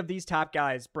any of these top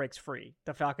guys breaks free,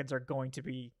 the Falcons are going to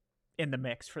be in the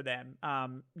mix for them.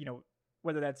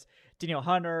 Whether that's Danielle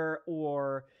Hunter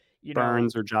or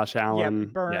Burns or Josh Allen. Yeah,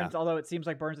 Burns. Although it seems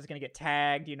like Burns is going to get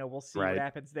tagged. We'll see what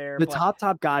happens there. The top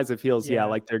guys, it feels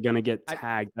like they're going to get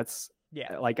tagged.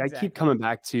 I keep coming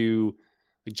back to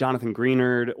like Jonathan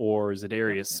Greenard or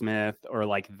Zadarius Smith, or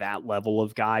like that level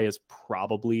of guy is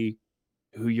probably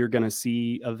who you're going to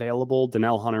see available.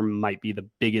 Danielle Hunter might be the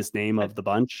biggest name of the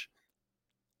bunch.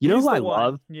 You know who I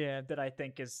love? Yeah, that I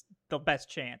think is the best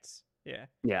chance. Yeah.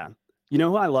 Yeah. You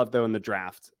know who I love though in the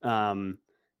draft? We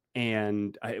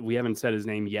haven't said his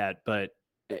name yet, but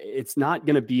it's not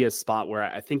going to be a spot where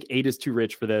I think 8 is too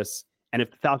rich for this. And if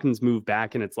the Falcons move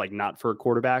back and it's like not for a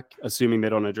quarterback, assuming they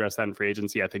don't address that in free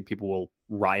agency, I think people will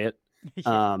riot.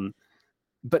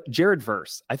 But Jared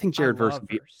Verse, I think Jared Verse would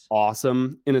be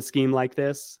awesome in a scheme like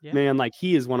this. Yeah. Man, like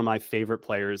he is one of my favorite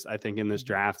players, I think, in this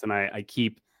draft. And I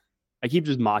keep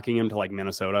just mocking him to like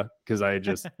Minnesota because I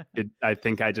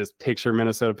think I just picture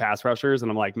Minnesota pass rushers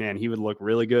and I'm like, man, he would look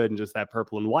really good in just that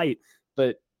purple and white.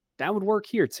 But that would work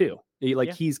here too.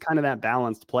 He's kind of that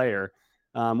balanced player.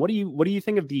 What do you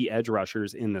think of the edge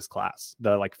rushers in this class,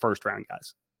 the like first round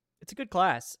guys? It's a good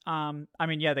class.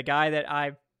 The guy that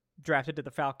I've drafted to the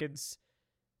Falcons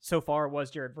so far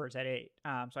was Jared Verse at 8.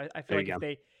 So I feel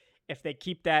like if they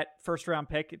keep that first round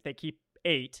pick, if they keep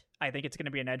 8, I think it's going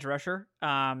to be an edge rusher.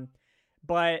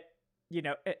 But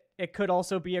it could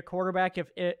also be a quarterback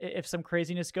if some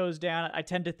craziness goes down. I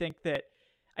tend to think that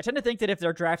if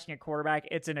they're drafting a quarterback,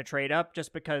 it's in a trade up,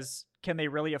 just because can they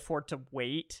really afford to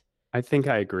wait? I think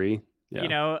I agree.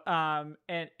 Yeah.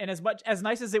 And as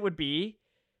nice as it would be,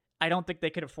 I don't think they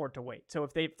could afford to wait. So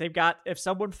if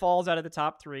someone falls out of the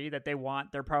top 3 that they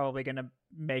want, they're probably going to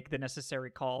make the necessary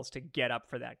calls to get up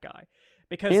for that guy.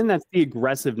 And that's the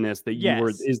aggressiveness that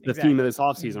is the theme of this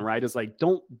offseason, right? It's like,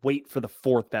 don't wait for the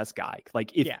 4th best guy.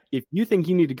 Like if you think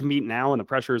you need to compete now and the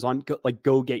pressure is on,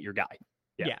 go get your guy.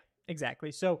 Yeah,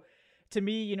 exactly. So to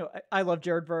me, I love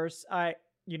Jared Verse. I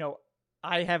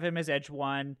have him as edge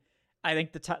 1. I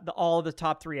think all the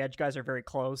top 3 edge guys are very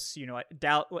close,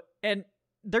 and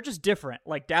they're just different.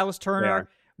 Like Dallas Turner,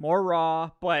 more raw,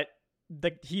 but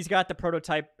he's got the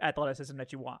prototype athleticism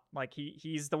that you want. Like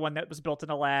he's the one that was built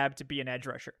in a lab to be an edge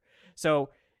rusher.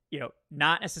 So,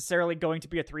 not necessarily going to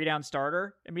be a 3-down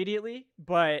starter immediately,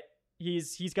 but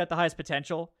he's got the highest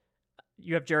potential.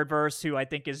 You have Jared Verse, who I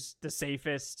think is the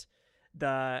safest,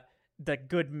 the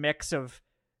good mix of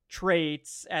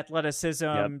traits,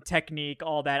 athleticism, technique,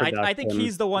 all that. I think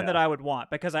he's the one that I would want,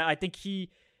 because I think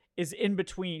he is in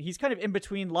between. He's kind of in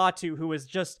between Latu, who is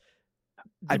just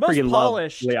the most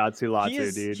polished.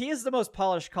 Latu, dude. He is the most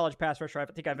polished college pass rusher I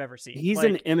think I've ever seen. He's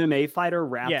an MMA fighter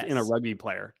wrapped in a rugby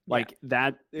player. Like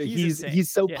that. He's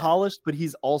so polished, but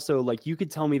he's also like, you could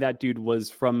tell me that dude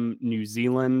was from New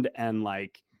Zealand and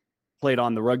like played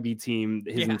on the rugby team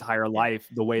his entire life,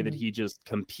 the way that he just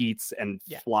competes and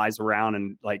flies around.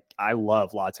 And like, I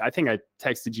love Latu. I think I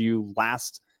texted you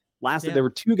last there were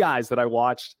 2 guys that I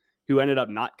watched who ended up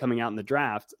not coming out in the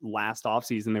draft last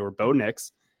offseason. They were Bo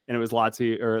Nix and it was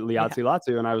Latu.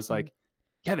 And I was like,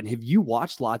 Kevin, have you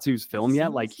watched Latu's film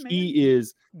yet? Like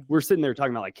we're sitting there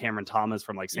talking about like Cameron Thomas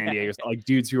from like San Diego, like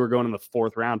dudes who are going in the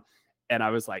 4th round. And I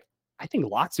was like, I think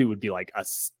Latu would be like a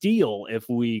steal if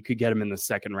we could get him in the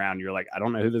 2nd round. You're like, I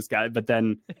don't know who this guy, but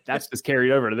then that's just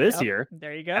carried over to this year.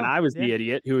 There you go. And I was the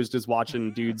idiot who was just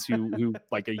watching dudes who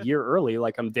like a year early,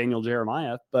 like I'm Daniel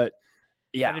Jeremiah. But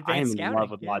yeah, I am in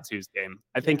love with Latu's game.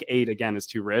 I think 8 again is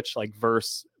too rich. Like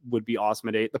Verse would be awesome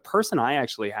at 8. The person I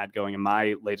actually had going in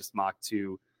my latest mock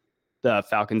to the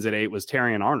Falcons at 8 was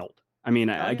Terrion Arnold. I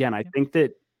mean, I think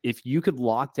that if you could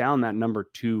lock down that number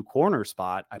 2 corner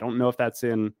spot, I don't know if that's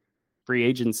in free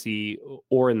agency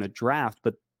or in the draft,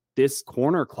 but this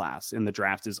corner class in the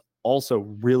draft is also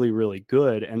really, really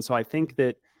good. And so I think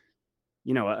that,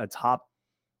 a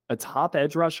top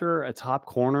edge rusher, a top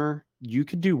corner, you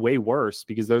could do way worse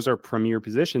because those are premier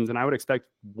positions. And I would expect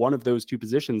one of those 2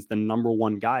 positions, the number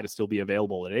 1 guy, to still be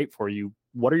available at 8 for you.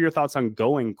 What are your thoughts on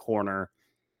going corner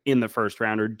in the 1st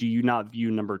round? Or do you not view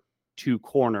number 2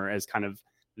 corner as kind of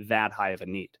that high of a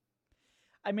need?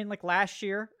 I mean, like last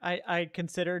year, I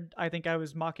think I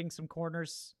was mocking some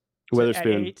corners.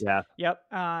 Witherspoon, at 8. yeah. Yep.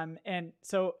 And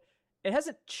so it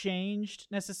hasn't changed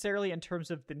necessarily in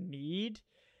terms of the need,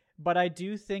 but I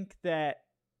do think that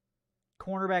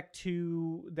cornerback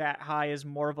 2 that high is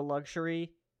more of a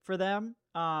luxury for them.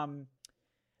 The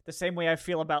same way I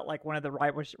feel about like one of the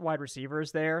wide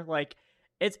receivers there. Like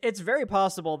it's very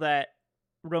possible that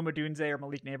Rome Odunze or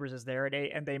Malik Neighbors is there at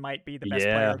 8 and they might be the best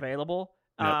player available.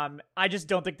 I just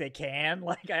don't think they can.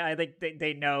 Like, I think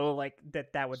they know like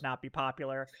that would not be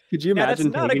popular. Could you Now, that's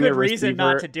imagine not a taking good a reason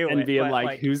not receiver to do and it, being but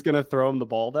like, who's going to throw him the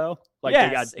ball though? Like they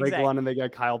got yes, Drake exactly. London and they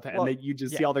got Kyle Penn, Well, and you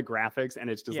just yeah. see all the graphics and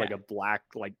it's just like Yeah. a black,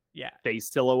 like Yeah. face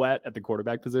silhouette at the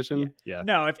quarterback position. Yeah.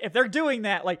 No, if they're doing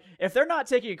that, like if they're not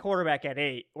taking a quarterback at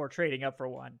 8 or trading up for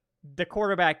one, the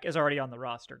quarterback is already on the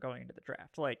roster going into the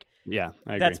draft. Like, yeah,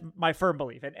 I agree. That's my firm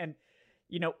belief. And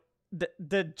you know,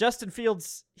 the Justin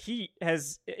Fields heat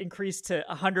has increased to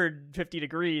 150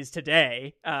 degrees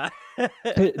today.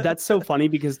 That's so funny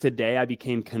because today I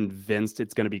became convinced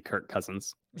it's going to be Kirk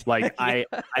Cousins. Like I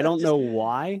don't know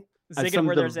why. Zigging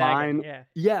where they're zagging.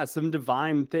 Some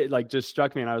divine like just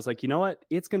struck me, and I was like, you know what?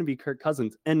 It's going to be Kirk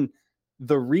Cousins. And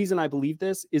the reason I believe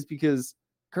this is because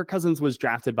Kirk Cousins was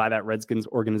drafted by that Redskins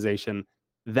organization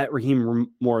that Raheem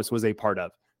Morris was a part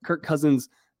of. Kirk Cousins'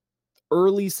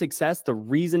 early success, the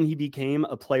reason he became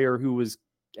a player who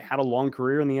had a long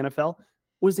career in the NFL,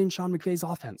 was in Sean McVay's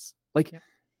offense. Like,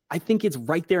 I think it's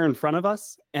right there in front of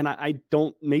us. And I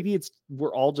don't, maybe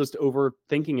we're all just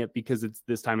overthinking it because it's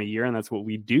this time of year and that's what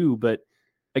we do. But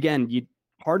again,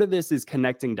 part of this is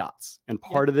connecting dots. And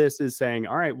part of this is saying,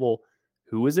 all right, well,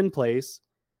 who is in place?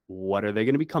 What are they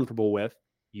going to be comfortable with?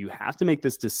 You have to make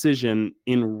this decision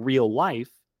in real life.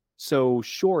 So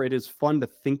sure, it is fun to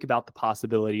think about the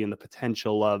possibility and the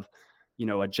potential of,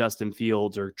 a Justin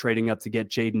Fields or trading up to get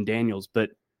Jaden Daniels.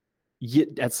 But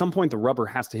at some point, the rubber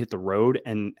has to hit the road.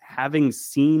 And having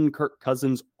seen Kirk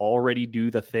Cousins already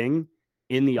do the thing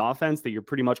in the offense that you're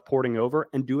pretty much porting over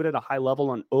and do it at a high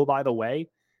level. And oh, by the way,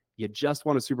 you just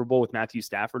won a Super Bowl with Matthew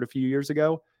Stafford a few years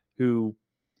ago, who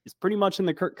is pretty much in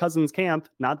the Kirk Cousins camp.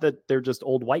 Not that they're just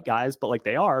old white guys, but like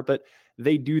they are, but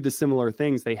they do the similar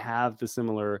things. They have the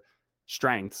similar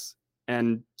strengths.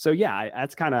 And so, yeah,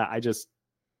 that's kind of, I just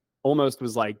almost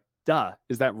was like, duh,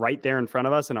 is that right there in front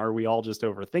of us? And are we all just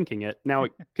overthinking it? Now,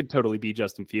 it could totally be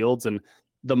Justin Fields, and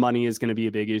the money is going to be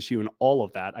a big issue and all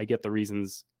of that. I get the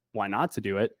reasons why not to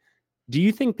do it. Do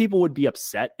you think people would be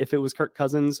upset if it was Kirk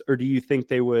Cousins, or do you think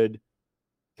they would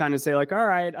kind of say like, all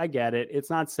right, I get it. It's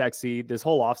not sexy. This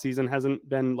whole offseason hasn't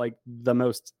been like the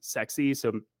most sexy.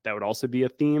 So that would also be a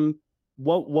theme.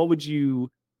 What would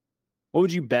you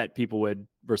bet people would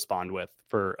respond with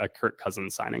for a Kirk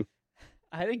Cousins signing?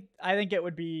 I think it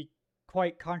would be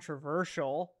quite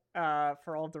controversial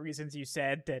for all the reasons you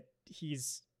said, that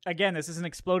he's, again, this is an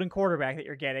exploding quarterback that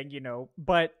you're getting,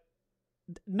 but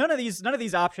none of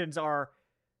these options are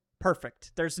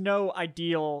perfect. There's no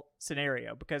ideal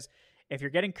scenario, because if you're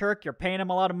getting Kirk, you're paying him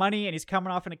a lot of money and he's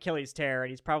coming off an Achilles tear and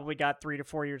he's probably got 3 to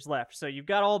 4 years left. So you've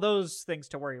got all those things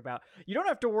to worry about. You don't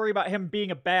have to worry about him being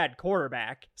a bad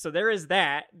quarterback. So there is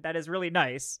that. That is really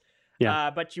nice. Yeah.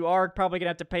 But you are probably going to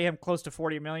have to pay him close to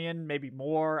 $40 million, maybe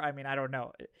more. I mean, I don't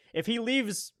know. If he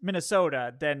leaves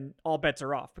Minnesota, then all bets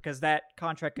are off, because that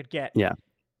contract could get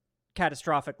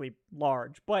catastrophically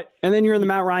large. And then you're in the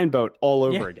Matt Ryan boat all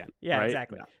over again. Yeah, right?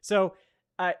 Exactly. Yeah. So,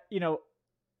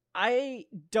 I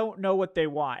don't know what they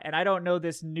want, and I don't know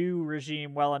this new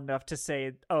regime well enough to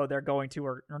say, oh, they're going to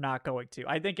or not going to.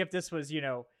 I think if this was,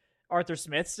 Arthur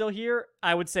Smith still here,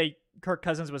 I would say Kirk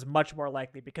Cousins was much more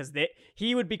likely, because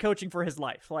he would be coaching for his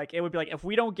life. Like, it would be like, if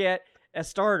we don't get a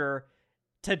starter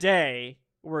today,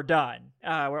 we're done.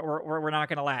 We're not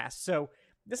going to last. So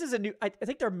this is a new. I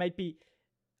think there might be.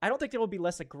 I don't think they will be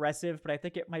less aggressive, but I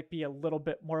think it might be a little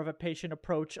bit more of a patient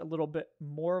approach, a little bit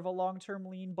more of a long-term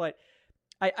lean. But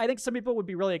I think some people would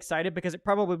be really excited, because it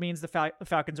probably means the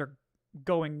Falcons are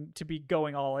going to be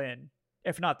going all in,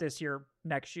 if not this year,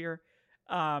 next year.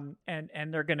 And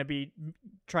they're going to be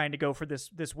trying to go for this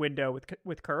window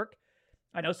with Kirk.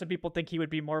 I know some people think he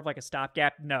would be more of like a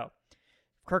stopgap. No,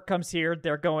 Kirk comes here,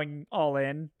 they're going all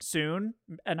in soon.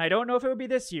 And I don't know if it would be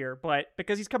this year, but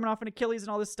because he's coming off an Achilles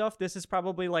and all this stuff, this is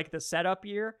probably like the setup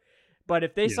year. But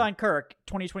if they sign Kirk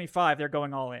 2025, they're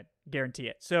going all in, guarantee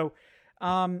it. So,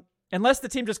 unless the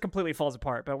team just completely falls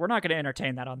apart, but we're not going to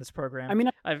entertain that on this program. I mean,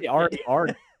 they are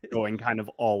going kind of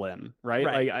all in, right?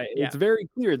 Like, it's very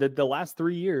clear that the last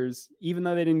 3 years, even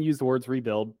though they didn't use the words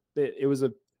rebuild, it was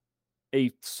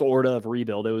a sort of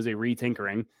rebuild. It was a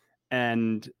retinkering,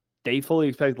 and they fully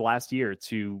expect the last year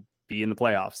to be in the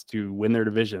playoffs, to win their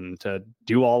division, to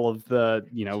do all of the,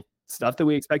 stuff that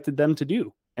we expected them to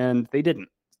do. And they didn't.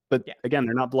 But again,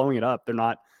 they're not blowing it up. They're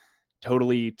not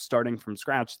totally starting from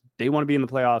scratch. They want to be in the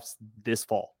playoffs this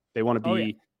fall. They want to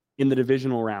be in the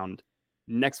divisional round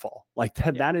next fall. Like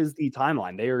that is the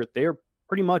timeline. They are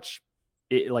pretty much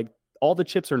like all the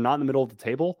chips are not in the middle of the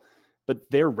table, but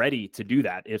they're ready to do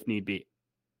that if need be.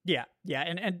 Yeah.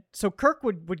 And so Kirk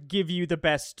would give you the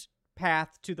best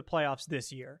path to the playoffs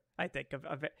this year, I think,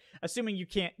 of it, assuming you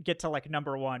can't get to like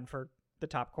number one for the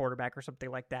top quarterback or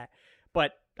something like that.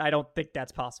 But I don't think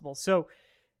that's possible. So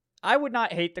I would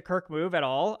not hate the Kirk move at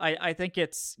all. I think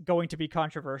it's going to be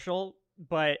controversial,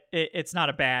 but it's not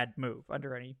a bad move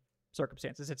under any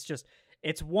circumstances.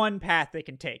 It's one path they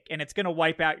can take, and it's going to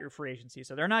wipe out your free agency.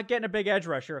 So they're not getting a big edge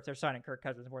rusher if they're signing Kirk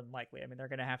Cousins, more than likely. I mean, they're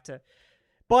going to have to,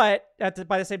 but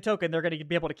by the same token, they're going to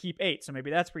be able to keep 8. So maybe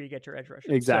that's where you get your edge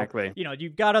rusher. Exactly. So,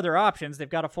 you've got other options. They've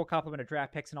got a full complement of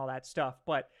draft picks and all that stuff.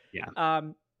 But yeah,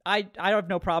 I have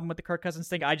no problem with the Kirk Cousins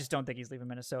thing. I just don't think he's leaving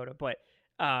Minnesota. But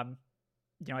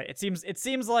it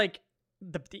seems like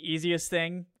the easiest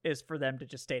thing is for them to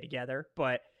just stay together.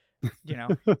 But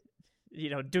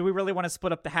do we really want to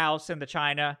split up the house and the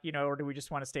China, or do we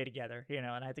just want to stay together? And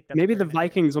I think that's maybe the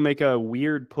Vikings will make a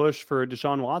weird push for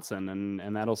Deshaun Watson,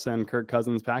 and that'll send Kirk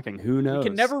Cousins packing. Who knows?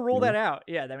 You can never rule that out.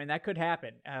 Yeah, I mean that could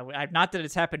happen. Not that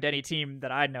it's happened to any team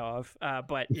that I know of,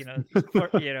 but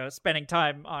spending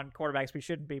time on quarterbacks we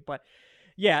shouldn't be. But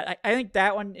yeah, I think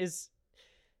that one is.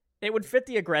 It would fit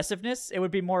the aggressiveness. It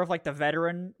would be more of like the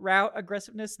veteran route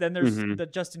aggressiveness. Then there's the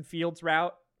Justin Fields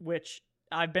route, which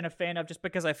I've been a fan of just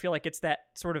because I feel like it's that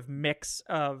sort of mix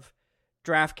of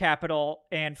draft capital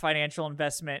and financial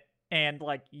investment and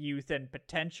like youth and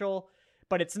potential,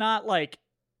 but it's not like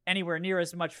anywhere near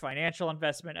as much financial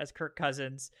investment as Kirk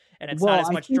Cousins, and it's not as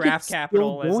much draft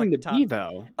capital as like the top.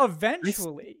 Though.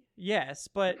 Eventually, yes,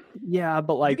 but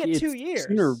like you get it's 2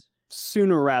 years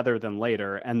sooner rather than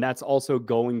later, and that's also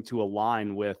going to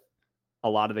align with a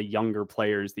lot of the younger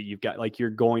players that you've got. Like you're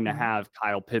going to have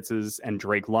Kyle Pittses and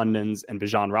Drake London's and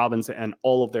Bijan Robinson, and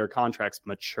all of their contracts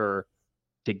mature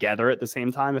together at the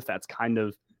same time, if that's kind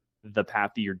of the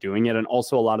path that you're doing it. And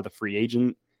also a lot of the free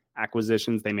agent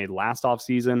acquisitions they made last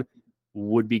offseason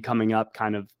would be coming up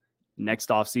kind of next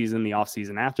offseason, the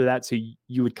offseason after that. So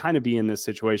you would kind of be in this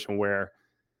situation where,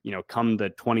 come the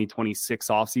 2026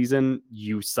 offseason,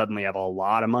 you suddenly have a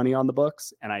lot of money on the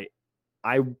books. And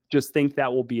I just think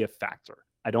that will be a factor.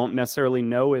 I don't necessarily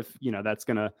know if, that's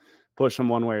going to push them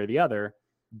one way or the other.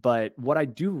 But what I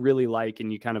do really like,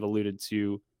 and you kind of alluded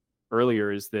to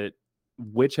earlier, is that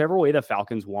whichever way the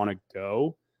Falcons want to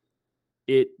go,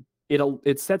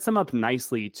 it sets them up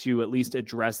nicely to at least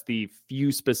address the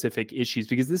few specific issues,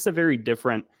 because this is a very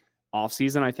different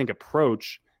offseason, I think,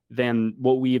 approach than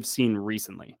what we have seen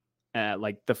recently.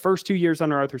 Like the first 2 years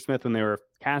under Arthur Smith, when they were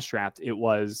cash strapped, it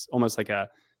was almost like a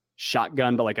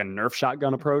shotgun, but like a Nerf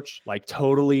shotgun approach, like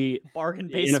totally bargain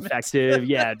basement. Ineffective.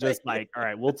 Yeah, just like, all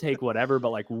right, we'll take whatever, but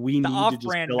like we need to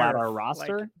just fill out our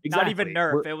roster. Like, exactly. Not even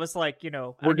Nerf. It was like,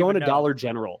 we're going to Dollar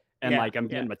General, and like I'm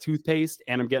getting my toothpaste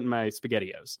and I'm getting my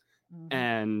SpaghettiOs.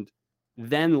 And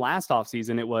then last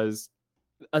offseason, it was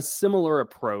a similar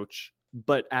approach,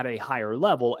 but at a higher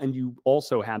level. And you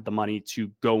also had the money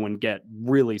to go and get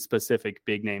really specific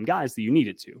big name guys that you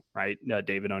needed to, right?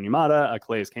 David Onyemata,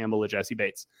 Calais Campbell, Jesse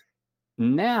Bates.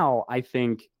 Now, I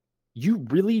think you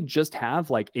really just have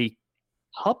like a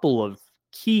couple of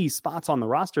key spots on the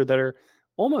roster that are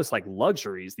almost like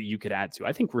luxuries that you could add to.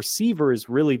 I think receiver is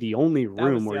really the only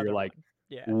room where you're like,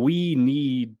 we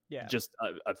need just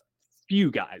a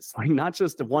few guys, like not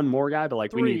just one more guy, but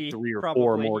like we need 3 or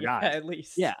 4 more guys at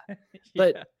least.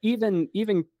 But even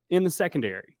in the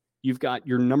secondary, you've got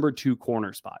your number 2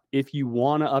 corner spot. If you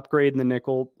want to upgrade in the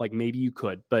nickel, like maybe you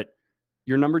could, but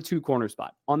your number 2 corner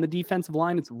spot on the defensive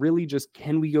line, it's really just,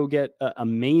 can we go get a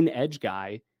main edge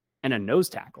guy and a nose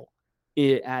tackle?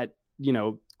 At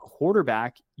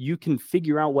quarterback, you can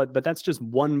figure out but that's just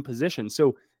one position.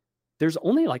 So there's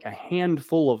only like a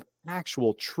handful of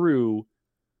actual true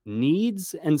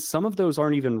needs, and some of those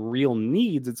aren't even real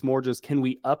needs. It's more just, can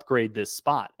we upgrade this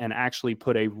spot and actually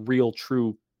put a real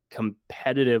true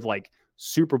competitive, like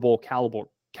Super Bowl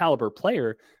caliber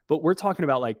player? But we're talking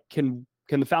about like, can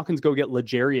the Falcons go get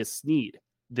L'Jarius Sneed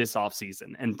this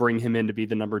offseason and bring him in to be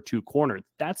the number 2 corner?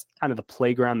 That's kind of the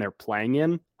playground they're playing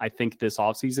in, I think, this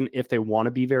offseason, if they want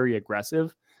to be very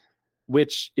aggressive,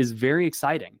 which is very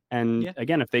exciting. And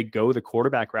again, if they go the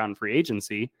quarterback route in free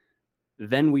agency,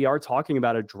 then we are talking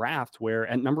about a draft where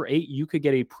at number 8, you could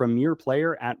get a premier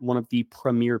player at one of the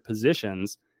premier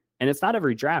positions. And it's not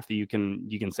every draft that you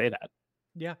can say that.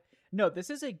 Yeah, no, this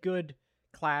is a good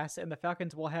class, and the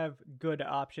Falcons will have good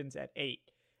options at 8.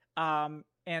 And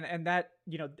that,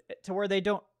 to where they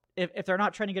don't, if they're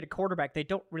not trying to get a quarterback, they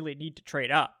don't really need to trade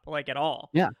up like at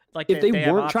all. Yeah. Like if they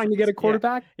weren't trying to get a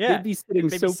quarterback, they'd be sitting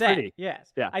so pretty.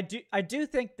 Yes. Yeah. I do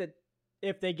think that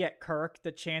if they get Kirk,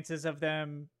 the chances of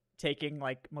them taking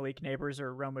like Malik Neighbors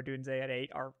or Rome Odunze at 8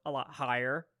 are a lot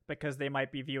higher, because they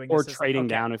might be viewing or this trading as like,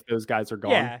 down if those guys are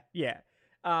gone. Yeah.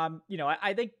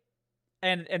 I think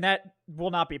and that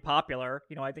will not be popular.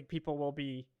 I think people will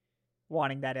be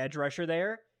wanting that edge rusher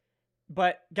there.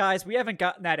 But guys, we haven't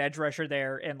gotten that edge rusher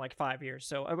there in like 5 years.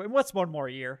 So I mean, what's one more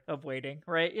year of waiting,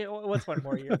 right? What's one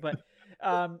more year? But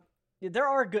there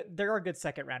are good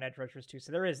second round edge rushers too.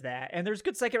 So there is that, and there's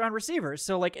good second round receivers.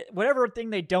 So like whatever thing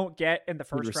they don't get in the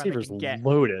first round, they can get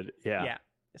loaded. Yeah. Yeah.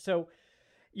 So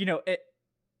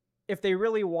if they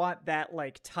really want that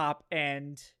like top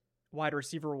end wide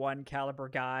receiver 1 caliber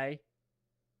guy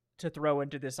to throw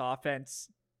into this offense,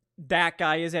 that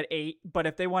guy is at 8. But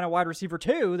if they want a wide receiver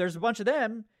 2, there's a bunch of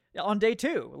them on day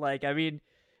 2. Like, I mean,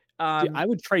 dude, I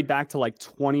would trade back to like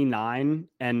 29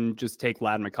 and just take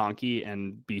Ladd McConkey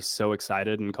and be so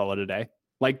excited and call it a day.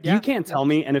 Like, you can't tell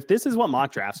me. And if this is what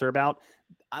mock drafts are about,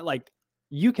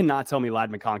 you cannot tell me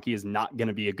Ladd McConkey is not going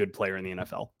to be a good player in the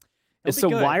NFL. So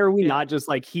why are we not just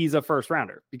like, he's a first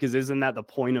rounder? Because isn't that the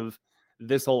point of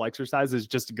this whole exercise, is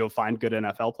just to go find good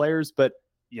NFL players? But,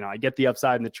 I get the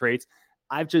upside and the traits.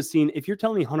 I've just seen, if you're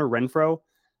telling me Hunter Renfrow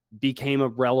became a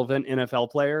relevant NFL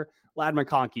player, Ladd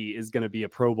McConkey is going to be a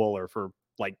Pro Bowler for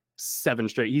like 7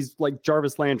 straight. He's like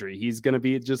Jarvis Landry. He's going to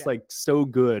be just like so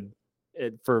good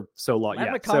for so long.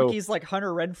 Ladd McConkey's like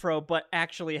Hunter Renfrow, but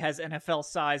actually has NFL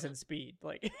size and speed.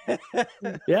 Like,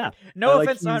 no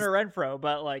offense to Hunter Renfrow,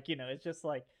 but like, it's just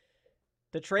like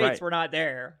the traits were not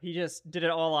there. He just did it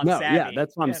all on savvy. Yeah,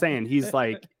 that's what I'm saying. He's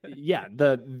like,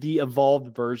 the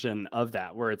evolved version of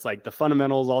that, where it's like the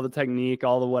fundamentals, all the technique,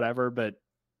 all the whatever. But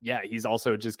yeah, he's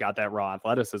also just got that raw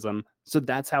athleticism. So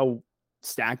that's how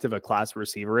stacked of a class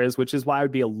receiver is, which is why I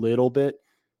would be a little bit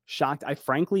shocked. I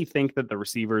frankly think that the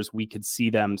receivers, we could see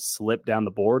them slip down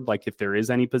the board, like if there is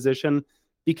any position,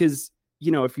 because,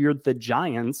 if you're the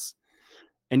Giants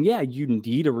and you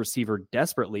need a receiver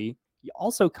desperately, you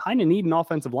also kind of need an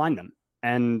offensive lineman.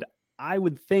 And I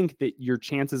would think that your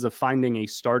chances of finding a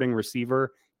starting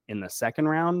receiver in the second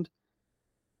round,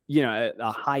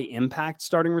 a high impact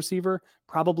starting receiver,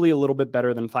 probably a little bit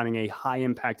better than finding a high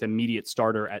impact immediate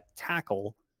starter at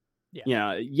tackle.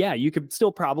 You could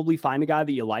still probably find a guy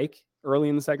that you like early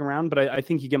in the second round, but I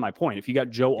think you get my point. If you got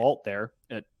Joe Alt there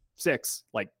at 6,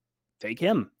 like, take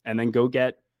him and then go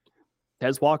get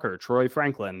Tez Walker, Troy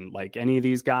Franklin, like any of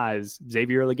these guys,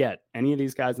 Xavier Legette, any of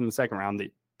these guys in the second round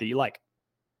that you like.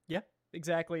 Yeah,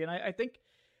 exactly. And I think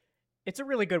it's a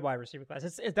really good wide receiver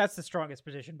class. That's the strongest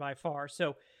position by far.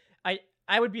 So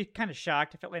I would be kind of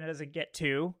shocked if Atlanta doesn't get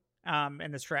 2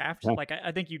 in this draft. Yeah. Like,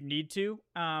 I think you need to.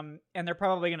 And they're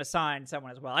probably going to sign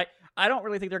someone as well. I don't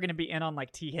really think they're going to be in on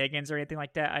like T. Higgins or anything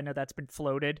like that. I know that's been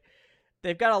floated.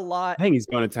 They've got a lot. I think he's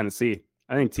going to Tennessee.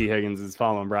 I think T. Higgins is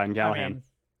following Brian Callahan. I mean,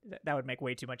 that would make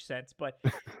way too much sense. But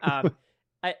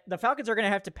the Falcons are going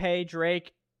to have to pay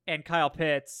Drake and Kyle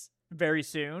Pitts very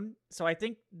soon. So I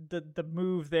think the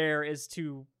move there is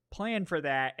to plan for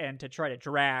that and to try to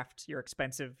draft your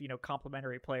expensive,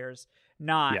 complimentary players,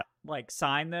 not like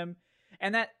sign them.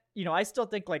 And that, I still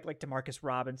think like DeMarcus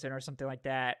Robinson or something like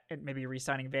that, and maybe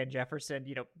re-signing Van Jefferson,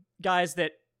 guys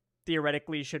that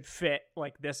theoretically should fit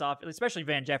like this offense, especially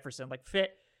Van Jefferson, like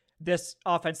fit this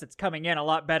offense that's coming in a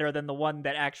lot better than the one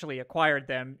that actually acquired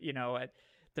them.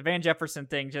 The Van Jefferson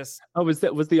thing just... Oh, was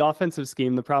the offensive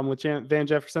scheme the problem with Van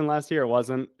Jefferson last year? It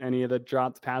wasn't any of the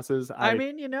dropped passes? I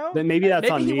mean, then maybe that's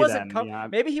on me then.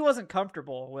 Maybe he wasn't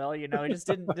comfortable. Well, he just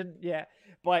didn't. Yeah.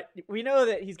 But we know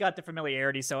that he's got the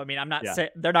familiarity. So, I mean, I'm not saying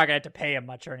they're not going to have to pay him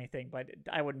much or anything, but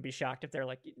I wouldn't be shocked if they're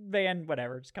like, Van,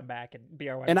 whatever, just come back and be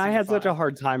our wide receiver. And I had such a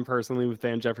hard time personally with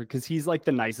Van Jefferson because he's like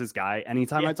the nicest guy.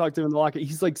 Anytime I talk to him in the locker,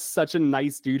 he's like such a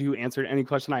nice dude who answered any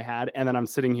question I had. And then I'm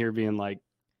sitting here being like,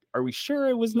 are we sure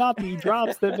it was not the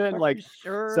drops that been like,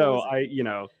 sure so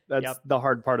that's the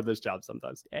hard part of this job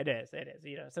sometimes. It is.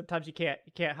 Sometimes you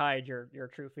can't hide your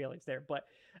true feelings there, but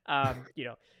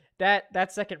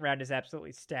that second round is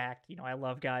absolutely stacked. I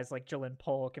love guys like Jalen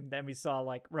Polk, and then we saw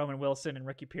like Roman Wilson and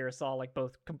Ricky Pearsall like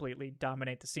both completely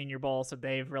dominate the Senior Bowl. So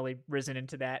they've really risen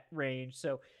into that range.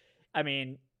 So, I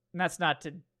mean, that's not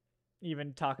to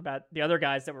even talk about the other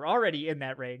guys that were already in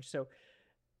that range. So,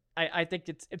 I think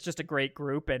it's just a great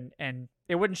group, and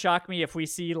it wouldn't shock me if we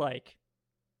see like,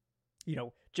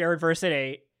 Jared Verse at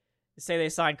 8, say they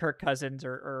sign Kirk Cousins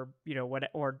or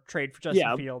trade for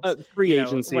Justin Fields, free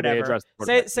agency, whatever.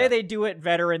 Say they do it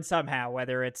veteran somehow,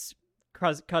 whether it's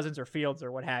Cousins or Fields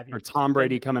or what have you, or Tom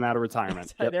Brady coming out of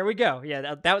retirement. There we go.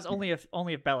 Yeah, that was only if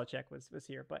Belichick was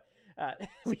here, but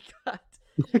we got.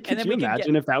 Could you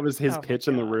imagine if that was his pitch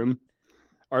in the room?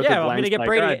 Arthur I'm going to get like,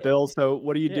 Brady. All right, Bill, so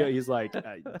what do you do? He's like,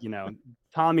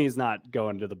 Tommy's not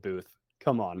going to the booth.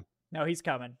 Come on. No, he's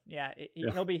coming. Yeah,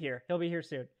 he'll be here. He'll be here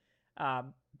soon.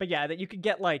 But yeah, that you could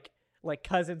get like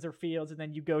Cousins or Fields, and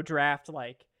then you go draft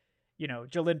like,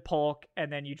 Jalen Polk,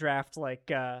 and then you draft like,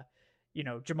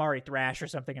 Jamari Thrash or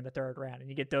something in the third round, and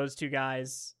you get those two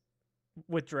guys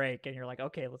with Drake, and you're like,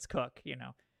 okay, let's cook,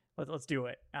 let's do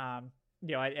it.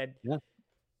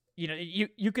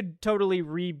 You could totally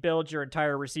rebuild your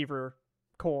entire receiver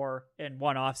core in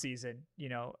one offseason,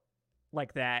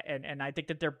 like that. And I think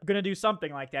that they're going to do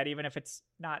something like that, even if it's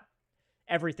not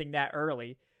everything that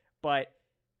early. But,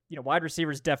 wide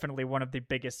receiver is definitely one of the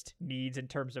biggest needs in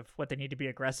terms of what they need to be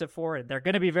aggressive for. And they're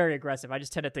going to be very aggressive. I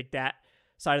just tend to think that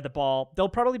side of the ball, there'll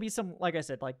probably be some, like I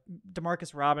said, like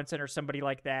Demarcus Robinson or somebody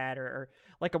like that, or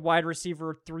like a wide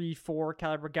receiver 3-4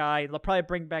 caliber guy. They'll probably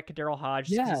bring back Daryl Hodge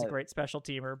because he's a great special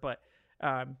teamer. But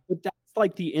that's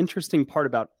like the interesting part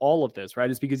about all of this, right?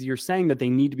 Is because you're saying that they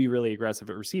need to be really aggressive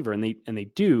at receiver, and they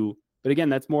do. But again,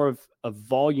 that's more of a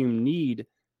volume need.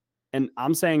 And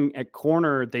I'm saying at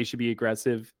corner, they should be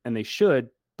aggressive, and they should.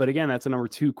 But again, that's a number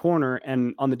 2 corner.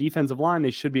 And on the defensive line,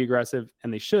 they should be aggressive,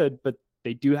 and they should. But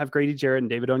they do have Grady Jarrett and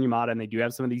David Onyemata, and they do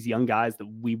have some of these young guys that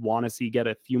we want to see get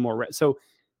a few more. So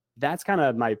that's kind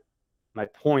of my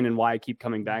point, and why I keep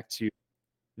coming back to,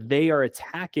 they are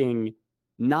attacking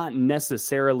not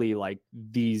necessarily like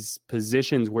these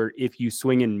positions where if you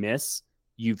swing and miss,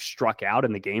 you've struck out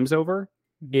and the game's over.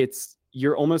 It's,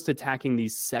 you're almost attacking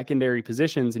these secondary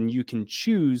positions, and you can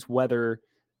choose whether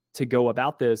to go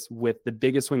about this with the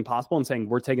biggest swing possible and saying,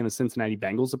 we're taking the Cincinnati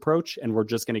Bengals approach, and we're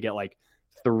just going to get like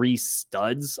 3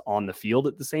 studs on the field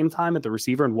at the same time at the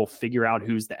receiver, and we'll figure out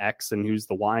who's the X and who's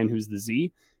the Y and who's the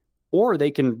Z. Or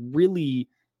they can really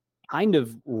kind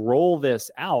of roll this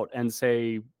out and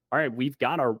say, all right, we've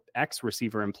got our X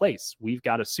receiver in place. We've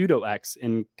got a pseudo X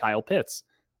in Kyle Pitts.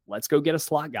 Let's go get a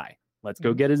slot guy. Let's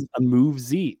go get a move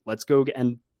Z. Let's go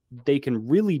and they can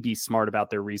really be smart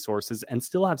about their resources and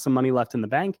still have some money left in the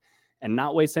bank and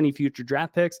not waste any future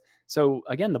draft picks. So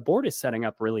again, the board is setting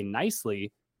up really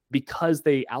nicely because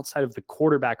they, outside of the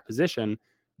quarterback position,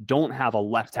 don't have a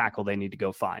left tackle they need to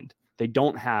go find. They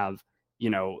don't have,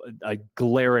 a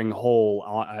glaring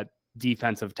hole at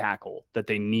defensive tackle that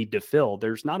they need to fill.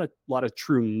 There's not a lot of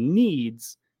true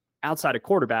needs outside of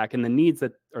quarterback, and the needs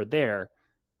that are there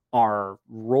are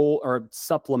role or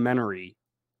supplementary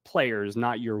players,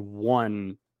 not your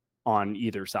one on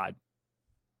either side.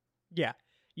 Yeah.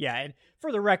 And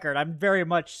for the record, I'm very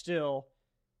much still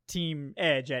team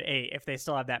edge at 8 if they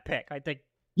still have that pick. I think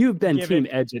you've been team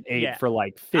edge at 8 for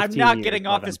like 15 I'm not years, getting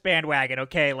off this bandwagon,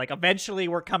 okay? Like eventually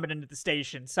we're coming into the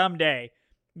station someday.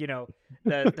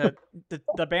 The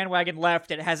bandwagon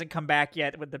left. It hasn't come back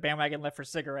yet. With the bandwagon left for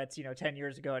cigarettes, 10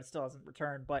 years ago, it still hasn't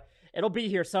returned. But it'll be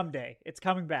here someday. It's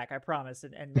coming back, I promise.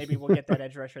 And maybe we'll get that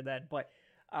edge rusher then. But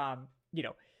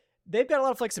they've got a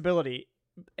lot of flexibility,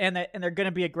 and they're going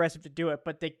to be aggressive to do it.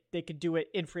 But they could do it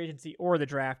in free agency or the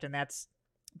draft, and that's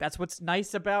what's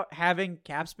nice about having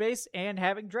cap space and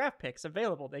having draft picks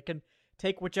available. They can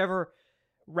take whichever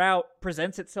route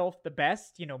presents itself the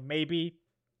best.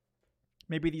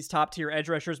 Maybe these top tier edge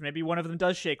rushers, maybe one of them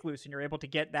does shake loose and you're able to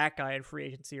get that guy in free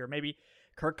agency, or maybe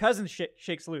Kirk Cousins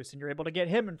shakes loose and you're able to get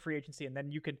him in free agency. And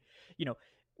then you can,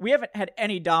 we haven't had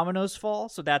any dominoes fall.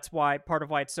 So that's part of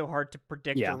why it's so hard to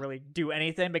predict or really do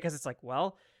anything, because it's like,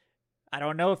 well, I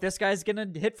don't know if this guy's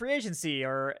going to hit free agency,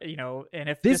 or, and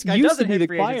if this guy doesn't hit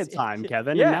free agency. This used to be the quiet time,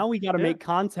 Kevin, and now we got to make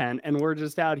content and we're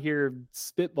just out here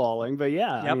spitballing. But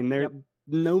I mean,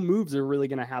 no moves are really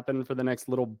going to happen for the next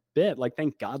little bit. Like,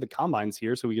 thank God the combine's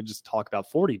here so we could just talk about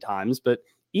 40 times. But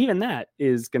even that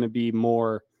is going to be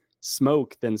more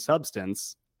smoke than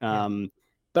substance. But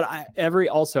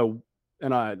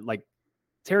like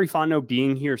Terry Fontenot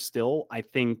being here still, I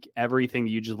think everything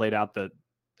you just laid out, the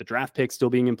draft pick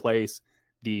still being in place,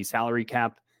 the salary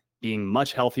cap being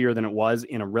much healthier than it was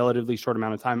in a relatively short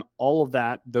amount of time, all of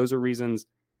that, those are reasons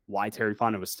why Terry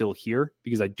Fontenot was still here,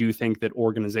 because I do think that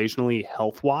organizationally,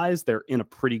 health-wise, they're in a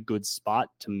pretty good spot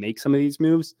to make some of these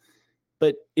moves.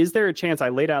 But is there a chance, I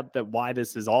laid out that why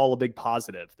this is all a big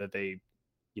positive, that they,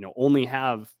 only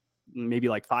have maybe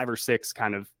like 5 or 6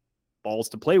 kind of balls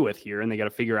to play with here, and they got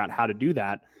to figure out how to do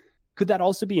that. Could that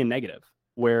also be a negative,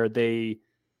 where they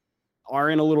are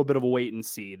in a little bit of a wait and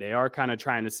see? They are kind of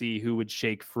trying to see who would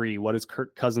shake free. What does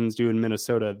Kirk Cousins do in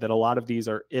Minnesota? That a lot of these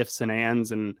are ifs and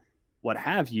ands and what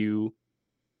have you.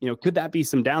 Could that be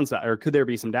some downside, or could there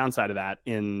be some downside of that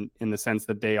in the sense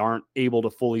that they aren't able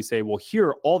to fully say, well, here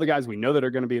are all the guys we know that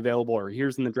are going to be available, or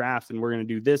here's in the draft, and we're going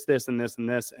to do this, this, and this, and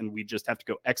this, and we just have to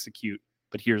go execute,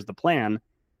 but here's the plan.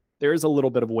 There is a little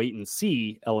bit of wait and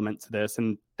see element to this,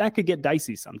 and that could get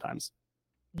dicey sometimes.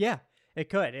 Yeah,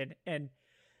 it could. And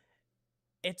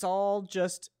it's all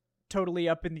just totally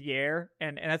up in the air.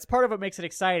 And that's part of what makes it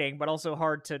exciting, but also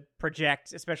hard to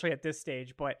project, especially at this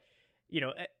stage. But,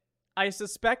 I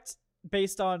suspect,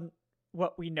 based on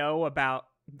what we know about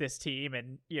this team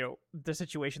and, the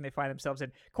situation they find themselves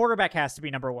in, quarterback has to be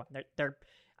number one.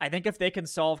 I think if they can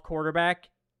solve quarterback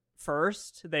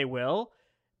first, they will,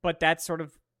 but that sort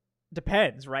of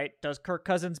depends, right? Does Kirk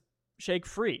Cousins shake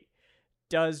free?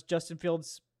 Does Justin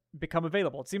Fields become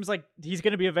available? It seems like he's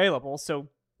going to be available. So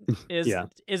is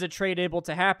a trade able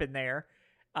to happen there?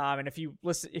 And if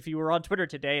you were on Twitter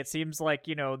today, it seems like,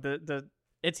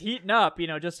 it's heating up,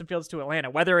 Justin Fields to Atlanta.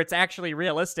 Whether it's actually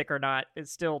realistic or not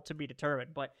is still to be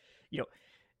determined. But,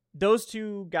 those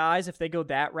two guys, if they go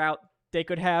that route, they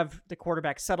could have the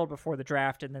quarterback settled before the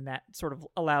draft, and then that sort of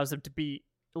allows them to be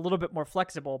a little bit more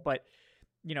flexible. But,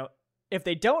 if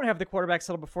they don't have the quarterback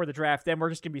settled before the draft, then we're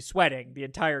just going to be sweating the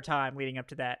entire time leading up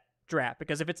to that draft.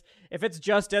 Because if it's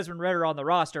just Desmond Ridder on the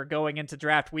roster going into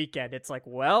draft weekend, it's like,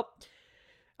 well,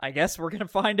 I guess we're going to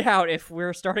find out if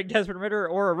we're starting Desmond Ridder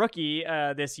or a rookie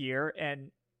this year.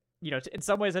 And, in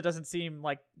some ways that doesn't seem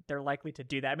like they're likely to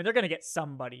do that. I mean, they're going to get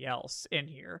somebody else in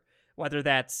here, whether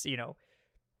that's,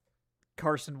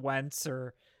 Carson Wentz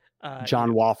or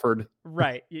John Wofford.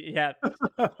 Right. Yeah.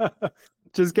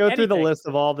 Just go through the list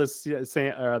of all this.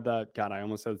 I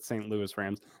almost said St. Louis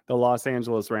Rams, the Los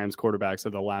Angeles Rams quarterbacks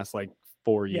of the last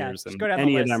 4 years, and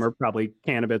any of them are probably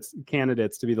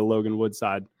candidates to be the Logan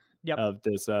Woodside of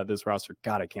this roster.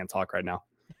 God, I can't talk right now.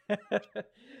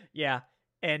 Yeah,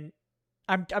 and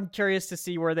I'm curious to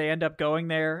see where they end up going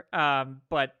there.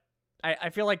 But I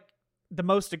feel like the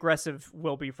most aggressive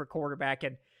will be for quarterback,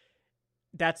 and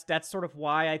that's sort of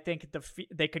why I think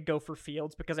they could go for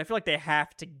Fields, because I feel like they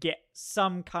have to get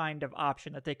some kind of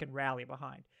option that they can rally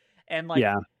behind. And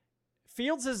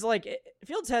Fields has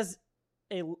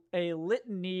a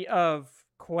litany of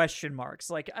question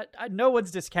marks. No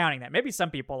one's discounting that. Maybe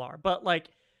some people are, but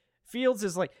Fields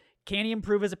is can he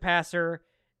improve as a passer?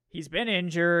 He's been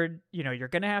injured. You're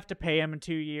going to have to pay him in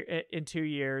 2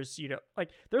 years.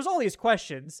 There's all these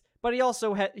questions, but he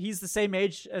also he's the same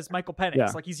age as Michael Penix.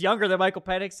 Yeah. He's younger than Michael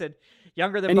Penix and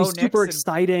younger than and Bo he's Nix. Super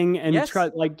exciting and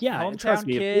hometown trust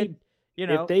me, kid.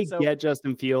 If they get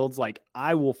Justin Fields,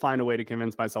 I will find a way to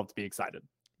convince myself to be excited.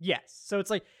 Yes. So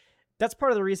it's that's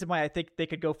part of the reason why I think they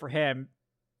could go for him,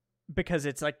 because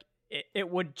it's it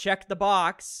would check the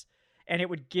box and it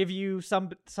would give you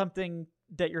something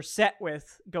that you're set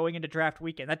with going into draft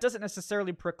weekend. That doesn't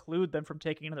necessarily preclude them from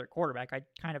taking another quarterback. I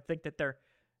kind of think that they're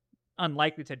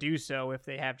unlikely to do so if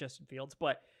they have Justin Fields,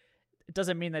 but it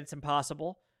doesn't mean that it's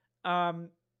impossible.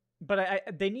 But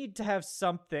they need to have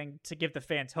something to give the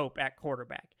fans hope at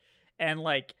quarterback. And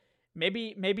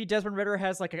maybe Desmond Ridder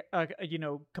has a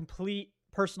complete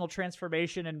personal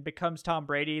transformation and becomes Tom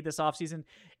Brady this offseason.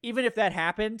 Even if that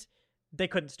happened, they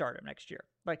couldn't start him next year.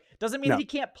 Doesn't mean that he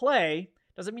can't play.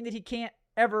 Doesn't mean that he can't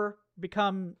ever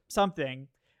become something,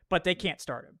 but they can't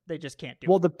start him. They just can't do it.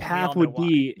 Well, the path would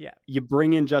be, you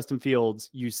bring in Justin Fields,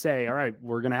 you say, all right,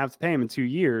 we're going to have to pay him in 2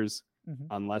 years,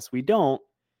 unless we don't.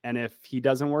 And if he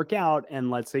doesn't work out, and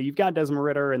let's say you've got Desmond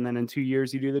Ridder, and then in 2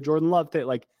 years you do the Jordan Love thing,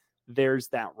 there's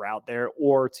that route there.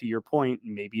 Or to your point,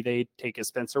 maybe they take a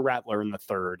Spencer Rattler in the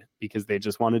third because they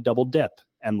just want to double dip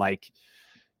and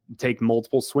take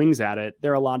multiple swings at it.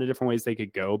 There are a lot of different ways they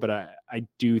could go, but I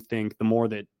do think the more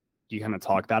that you kind of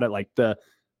talk about it,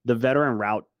 the veteran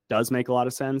route does make a lot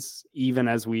of sense, even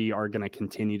as we are going to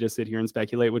continue to sit here and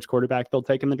speculate which quarterback they'll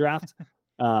take in the draft.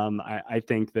 I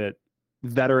think that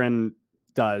veteran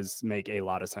does make a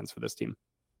lot of sense for this team.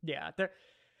 Yeah,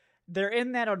 they're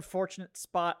in that unfortunate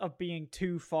spot of being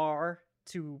too far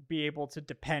to be able to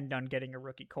depend on getting a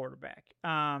rookie quarterback.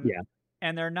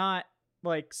 And they're not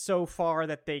so far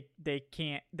that they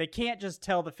can't just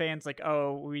tell the fans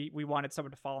we wanted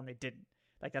someone to fall and they didn't.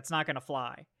 That's not going to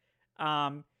fly.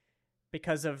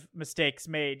 Because of mistakes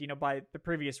made, by the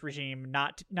previous regime,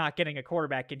 not getting a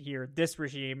quarterback in here. This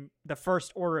regime, the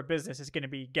first order of business is going to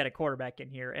be get a quarterback in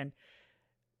here. And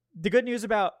the good news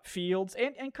about Fields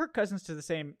and Kirk Cousins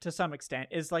to some extent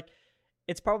is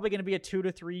it's probably going to be a 2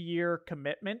 to 3 year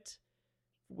commitment.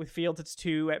 With Fields, it's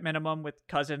 2 at minimum. With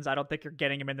Cousins, I don't think you're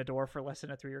getting him in the door for less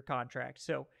than a 3-year contract.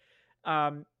 So,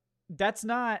 that's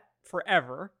not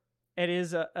forever. It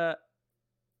is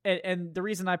and the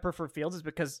reason I prefer Fields is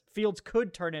because Fields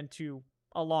could turn into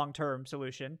a long-term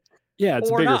solution. Yeah, it's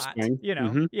or a bigger not,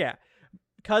 swing. Yeah.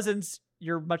 Cousins,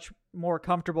 you're much more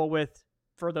comfortable with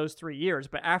for those 3 years,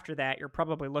 but after that, you're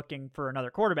probably looking for another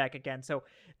quarterback again. So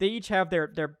they each have their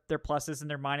pluses and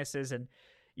their minuses, and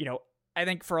I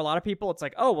think for a lot of people, it's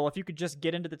if you could just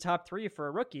get into the top 3 for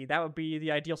a rookie, that would be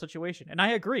the ideal situation. And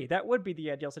I agree, that would be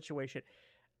the ideal situation.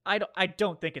 I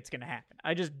don't think it's going to happen.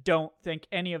 I just don't think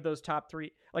any of those top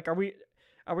 3,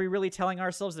 are we really telling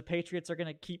ourselves the Patriots are going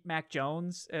to keep Mac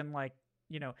Jones? And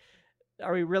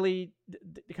are we really,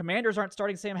 the Commanders aren't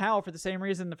starting Sam Howell for the same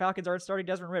reason the Falcons aren't starting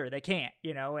Desmond Ridder. They can't,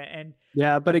 and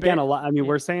yeah, but again, a lot. I mean, yeah.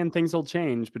 we're saying things will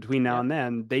change between now and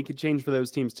then. They could change for those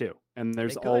teams too, and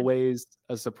there's always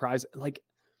a surprise. Like,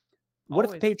 what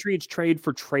if the Patriots trade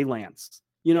for Trey Lance?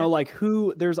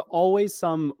 There's always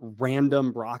some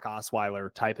random Brock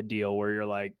Osweiler type of deal where you're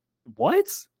like,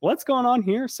 what's going on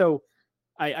here? So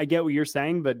I get what you're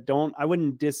saying, but I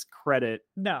wouldn't discredit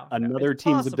another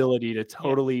team's ability to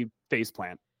totally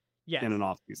faceplant in an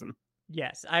offseason.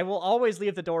 Yes, I will always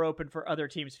leave the door open for other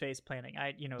teams face planning.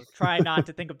 I try not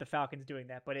to think of the Falcons doing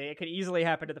that, but it could easily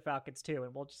happen to the Falcons too,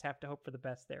 and we'll just have to hope for the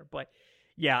best there. But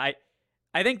yeah,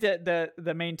 I think that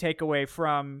the main takeaway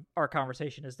from our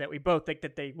conversation is that we both think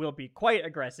that they will be quite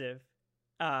aggressive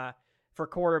for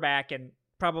quarterback and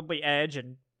probably edge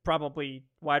and probably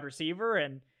wide receiver,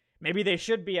 and maybe they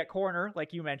should be at corner,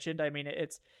 like you mentioned. I mean,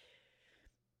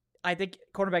 I think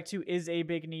cornerback 2 is a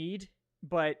big need,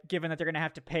 but given that they're going to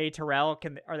have to pay Terrell,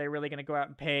 are they really going to go out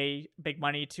and pay big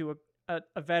money to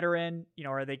a veteran?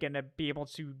 Are they going to be able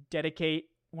to dedicate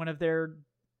one of their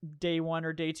day 1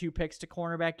 or day 2 picks to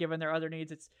cornerback given their other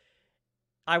needs?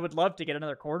 I would love to get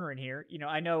another corner in here.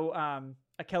 I know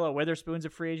Ahkello Witherspoon's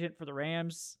a free agent for the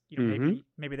Rams.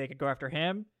 Maybe they could go after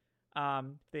him.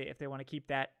 If they want to keep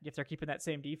that, if they're keeping that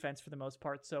same defense for the most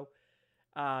part. So,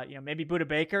 maybe Budda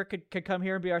Baker could come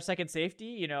here and be our second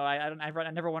safety. I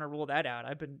never want to rule that out.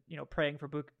 I've been, praying for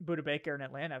Budda Baker in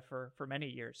Atlanta for many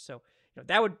years. So,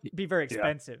 that would be very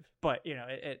expensive, but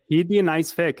he'd be a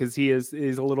nice fit because he is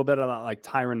a little bit of that like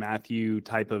Tyrann Mathieu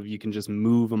type of, you can just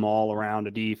move them all around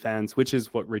a defense, which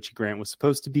is what Richie Grant was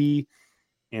supposed to be.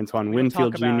 Antoine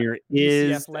Winfield Jr.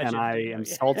 is, and I am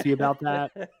salty about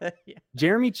that.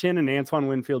 Jeremy Chin and Antoine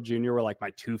Winfield Jr. were like my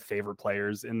 2 favorite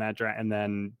players in that draft. And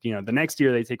then, the next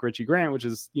year they take Richie Grant, which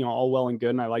is, all well and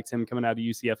good. And I liked him coming out of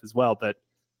UCF as well. But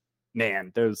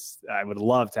man, I would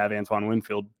love to have Antoine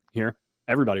Winfield here.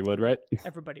 Everybody would, right?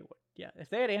 Everybody would. Yeah. If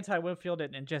they had Antoine Winfield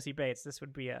and Jesse Bates, this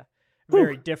would be a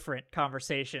very different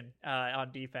conversation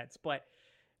on defense. But,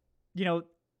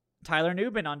 Tyler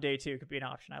Nubin on day 2 could be an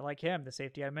option. I like him, the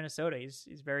safety out of Minnesota.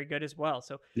 He's very good as well.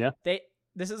 So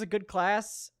this is a good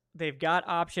class. They've got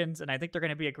options, and I think they're going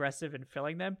to be aggressive in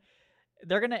filling them.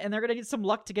 They're going to need some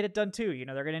luck to get it done too.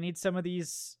 They're going to need some of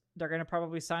these. They're going to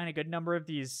probably sign a good number of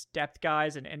these depth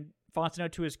guys. And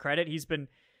Fontenot, to his credit, he's been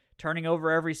turning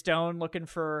over every stone, looking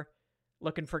for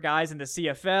guys in the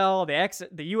CFL,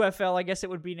 the UFL, I guess it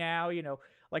would be now.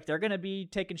 They're going to be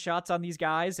taking shots on these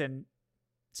guys, and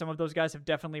some of those guys have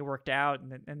definitely worked out,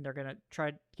 and they're going to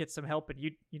try to get some help and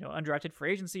undrafted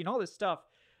free agency and all this stuff.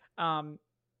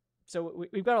 So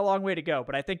we've got a long way to go,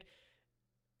 but I think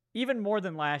even more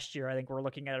than last year, I think we're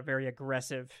looking at a very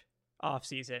aggressive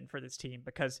offseason for this team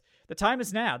because the time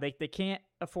is now. They can't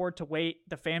afford to wait.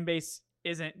 The fan base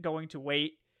isn't going to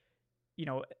wait.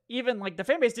 Even like the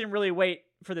fan base didn't really wait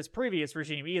for this previous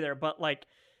regime either, but like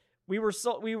we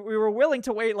were willing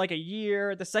to wait like a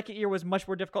year. The second year was much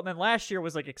more difficult. And then last year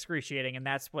was like excruciating. And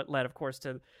that's what led, of course,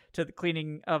 to the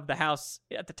cleaning of the house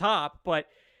at the top. But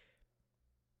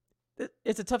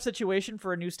it's a tough situation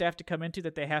for a new staff to come into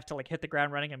that they have to like hit the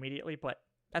ground running immediately. But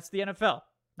that's the NFL.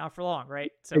 Not for long,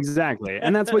 right? So. Exactly.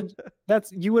 And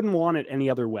you wouldn't want it any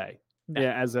other way. No.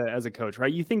 Yeah, as a coach,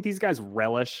 right? You think these guys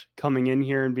relish coming in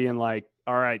here and being like,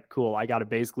 all right, cool, I got to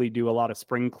basically do a lot of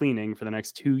spring cleaning for the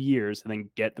next 2 years and then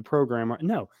get the program.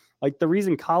 No, like the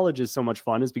reason college is so much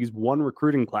fun is because one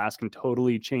recruiting class can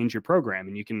totally change your program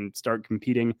and you can start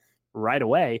competing right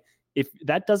away. If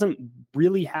that doesn't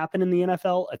really happen in the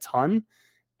NFL a ton.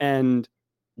 And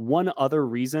one other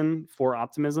reason for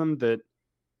optimism that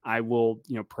I will,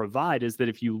 provide is that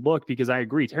if you look, because I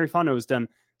agree, Terry Fontenot has done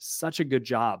such a good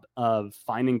job of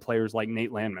finding players like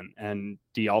Nate Landman and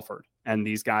Dee Alford and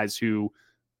these guys who,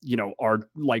 are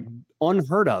like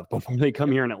unheard of before they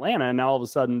come here in Atlanta. And now all of a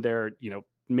sudden they're,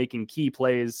 making key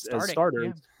plays as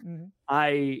starters. Yeah.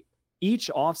 Mm-hmm.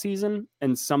 Each offseason,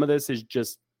 and some of this is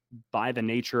just by the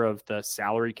nature of the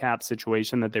salary cap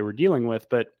situation that they were dealing with,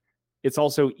 but it's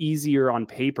also easier on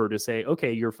paper to say,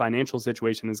 okay, your financial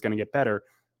situation is going to get better.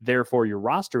 Therefore, your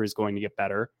roster is going to get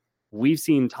better. We've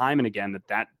seen time and again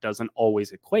that doesn't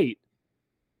always equate.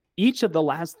 Each of the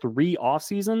last 3 off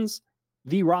seasons,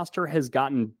 the roster has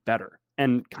gotten better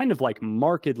and kind of like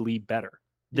markedly better.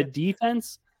 The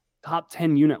defense, top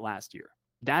 10 unit last year.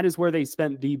 That is where they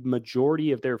spent the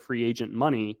majority of their free agent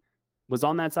money, was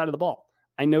on that side of the ball.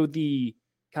 I know the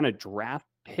kind of draft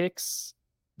picks,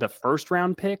 the first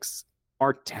round picks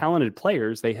are talented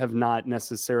players. They have not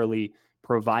necessarily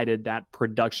provided that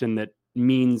production that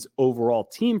means overall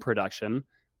team production.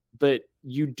 But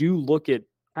you do look at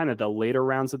kind of the later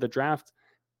rounds of the draft.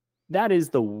 That is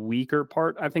the weaker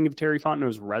part, I think, of Terry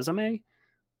Fontenot's resume.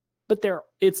 But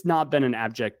it's not been an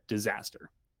abject disaster.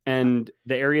 And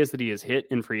the areas that he has hit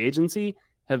in free agency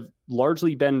have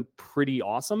largely been pretty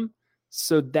awesome.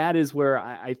 So that is where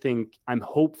I think I'm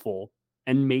hopeful.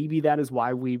 And maybe that is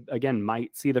why we, again,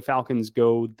 might see the Falcons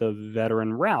go the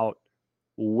veteran route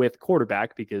with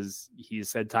quarterback, because he's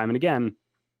said time and again,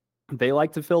 they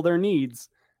like to fill their needs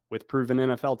with proven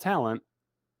NFL talent.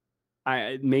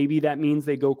 Maybe that means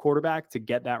they go quarterback to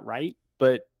get that right.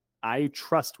 But I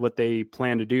trust what they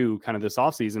plan to do kind of this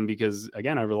offseason, because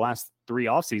again, over the last 3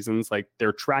 off seasons, like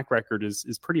their track record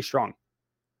is pretty strong.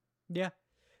 Yeah.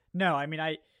 No, I mean,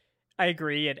 I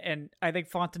agree. And I think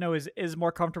Fontenot is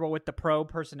more comfortable with the pro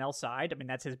personnel side. I mean,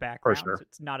 that's his background. For sure. So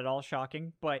it's not at all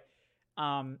shocking, but,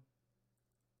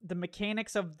 the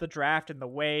mechanics of the draft and the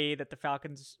way that the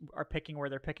Falcons are picking where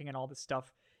they're picking and all this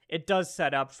stuff, it does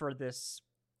set up for this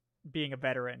being a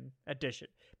veteran addition.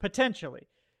 Potentially.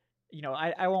 You know,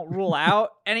 I won't rule out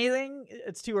anything.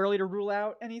 It's too early to rule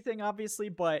out anything, obviously,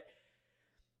 but,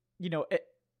 you know,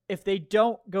 if they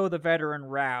don't go the veteran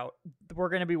route, we're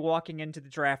going to be walking into the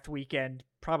draft weekend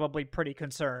probably pretty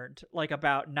concerned, like,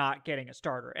 about not getting a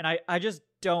starter. And I just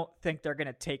don't think they're going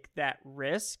to take that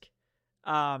risk,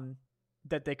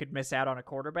 that they could miss out on a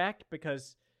quarterback,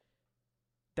 because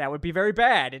that would be very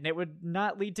bad and it would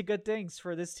not lead to good things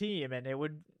for this team. And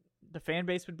the fan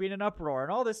base would be in an uproar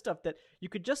and all this stuff that you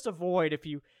could just avoid if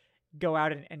you go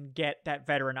out and get that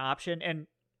veteran option. And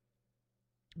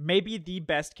maybe the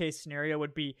best case scenario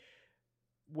would be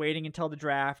waiting until the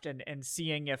draft and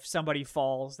seeing if somebody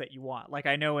falls that you want. Like,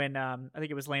 I know in, I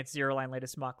think it was Lance Zierlein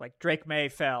latest mock, like Drake May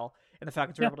fell and the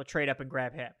Falcons were able to trade up and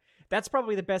grab him. That's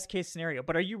probably the best case scenario.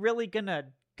 But are you really going to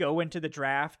go into the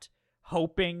draft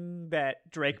hoping that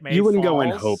Drake May You wouldn't falls? go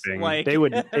in hoping. Like, they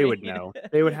would know.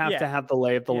 They would have to have the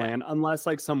lay of the Yeah. land, unless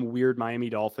like some weird Miami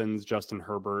Dolphins, Justin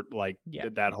Herbert, like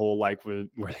that whole like where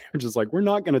they're just like, we're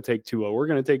not going to take Tua, we're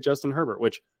going to take Justin Herbert,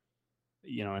 which,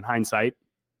 you know, in hindsight,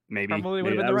 maybe probably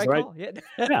would have been the right call.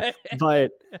 Yeah.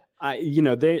 But you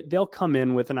know, they'll come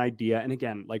in with an idea, and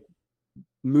again, like,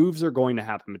 moves are going to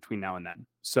happen between now and then.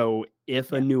 So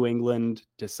if a New England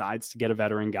decides to get a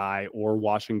veteran guy, or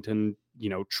Washington, you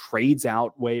know, trades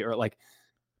out way, or like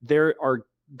the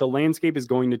landscape is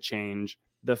going to change.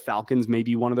 The Falcons may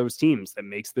be one of those teams that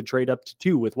makes the trade up to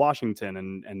 2 with Washington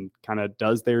and kind of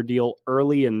does their deal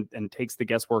early and takes the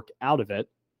guesswork out of it.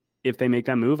 If they make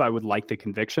that move, I would like the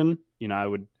conviction. You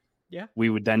know,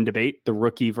 we would then debate the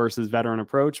rookie versus veteran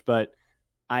approach, but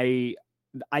I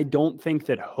don't think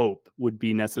that hope would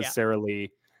be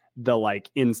necessarily the like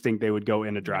instinct they would go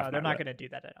in a draft. No, they're not going to do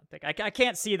that. I don't think. I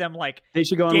can't see them like they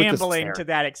should go gambling to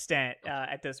that extent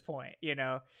at this point. You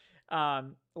know,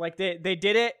 like they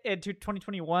did it in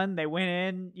 2021. They went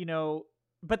in, you know,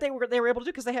 but they were able to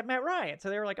do because they had Matt Ryan. So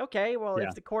they were like, okay, well,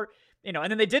 if the you know,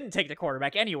 and then they didn't take the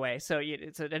quarterback anyway, so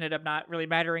it ended up not really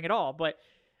mattering at all. But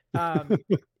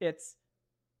it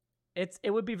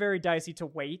would be very dicey to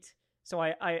wait. So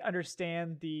I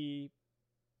understand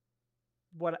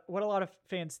what a lot of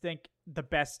fans think the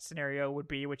best scenario would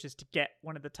be, which is to get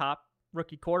one of the top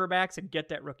rookie quarterbacks and get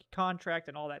that rookie contract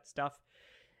and all that stuff,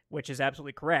 which is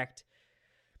absolutely correct.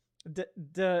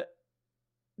 The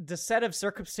set of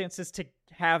circumstances to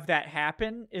have that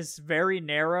happen is very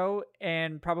narrow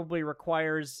and probably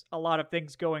requires a lot of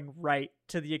things going right,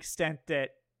 to the extent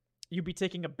that you'd be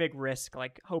taking a big risk,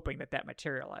 like hoping that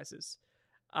materializes.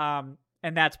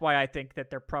 And that's why I think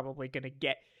that they're probably going to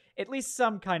get at least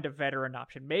some kind of veteran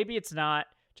option. Maybe it's not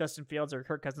Justin Fields or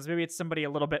Kirk Cousins. Maybe it's somebody a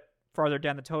little bit farther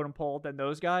down the totem pole than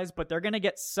those guys, but they're going to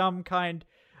get some kind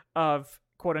of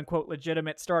quote unquote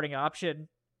legitimate starting option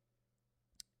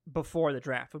before the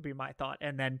draft, would be my thought.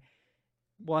 And then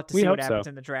we'll have to see what happens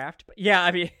in the draft. But yeah,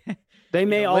 I mean, they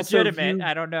may also legitimate.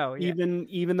 I don't know.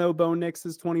 Even though Bo Nix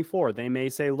is 24, they may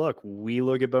say, look, we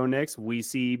look at Bo Nix, we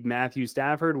see Matthew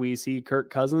Stafford, we see Kirk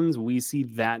Cousins, we see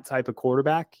that type of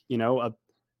quarterback. You know,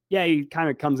 he kind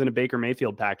of comes in a Baker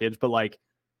Mayfield package, but like,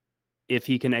 if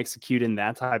he can execute in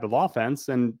that type of offense,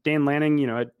 and Dan Lanning, you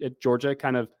know, at Georgia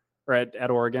or at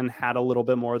Oregon had a little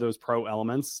bit more of those pro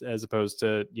elements, as opposed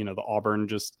to, you know, the Auburn,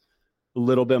 just a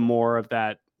little bit more of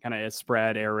that kind of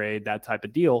spread, air raid, that type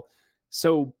of deal.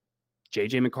 So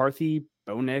JJ McCarthy,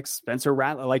 Bo Nix, Spencer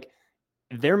Rattler, like,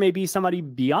 there may be somebody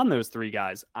beyond those 3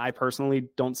 guys. I personally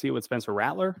don't see it with Spencer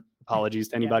Rattler. Apologies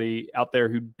to anybody out there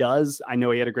who does. I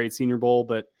know he had a great Senior Bowl,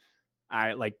 but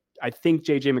I think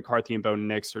JJ McCarthy and Bo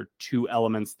Nix are 2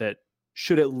 elements that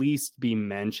should at least be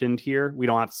mentioned here. We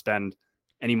don't have to spend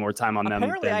any more time on them.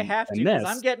 Apparently, I have to than because this.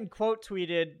 I'm getting quote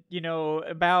tweeted,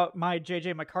 about my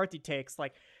JJ McCarthy takes.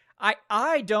 Like,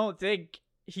 I don't think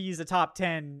he's a top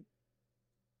 10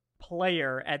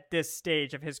 player at this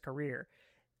stage of his career.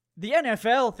 The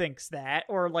NFL thinks that,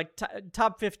 or like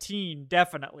top 15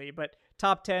 definitely, but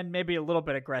top 10 maybe a little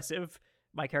bit aggressive.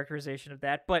 My characterization of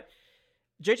that, but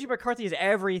JJ McCarthy is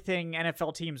everything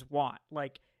NFL teams want,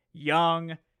 like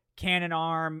young, cannon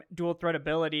arm, dual threat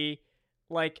ability.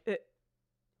 Like,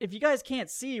 if you guys can't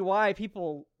see why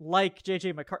people like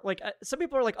JJ McCarthy, like some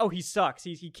people are like, oh, he sucks,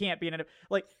 he can't be an NFL.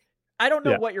 Like, I don't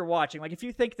know what you're watching. Like, if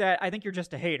you think that, I think you're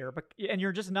just a hater, and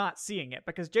you're just not seeing it,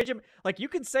 because JJ, like, you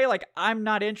can say like, I'm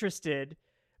not interested,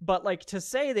 but like to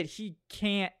say that he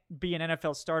can't be an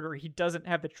NFL starter, he doesn't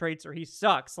have the traits, or he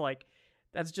sucks, like,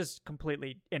 that's just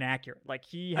completely inaccurate. Like,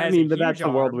 he has but that's the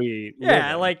world we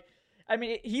live in. like,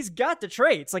 he's got the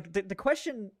traits. Like, the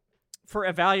question for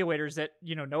evaluators that,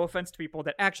 no offense to people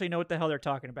that actually know what the hell they're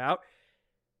talking about,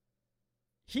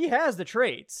 he has the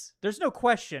traits. There's no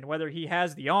question whether he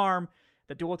has the arm,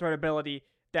 the dual threat ability,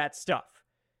 that stuff.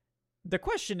 The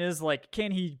question is, like,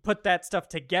 can he put that stuff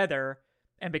together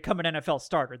and become an NFL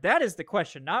starter? That is the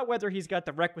question, not whether he's got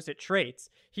the requisite traits.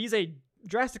 He's a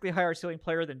drastically higher ceiling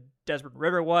player than Desmond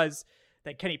Ridder was,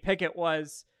 than Kenny Pickett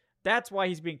was. That's why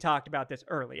he's being talked about this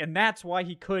early, and that's why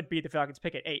he could be the Falcons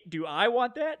pick at 8. Do I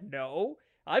want that? No.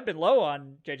 I've been low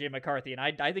on JJ McCarthy, and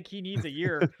I think he needs a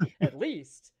year at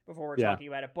least before we're talking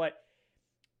about it. But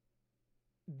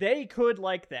they could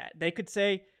like that. They could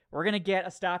say, we're going to get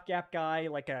a stopgap guy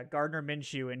like a Gardner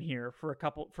Minshew in here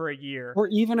for a year. Or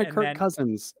even a Kirk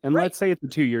Cousins. And let's say it's a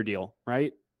 2-year deal,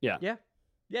 right? Yeah. Yeah.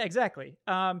 Yeah, exactly.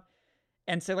 And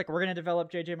say, like, we're going to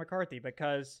develop JJ McCarthy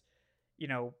because,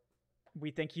 we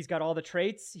think he's got all the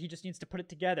traits. He just needs to put it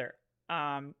together.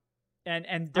 I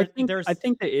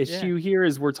think the issue here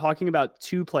is we're talking about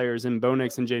two players in Bo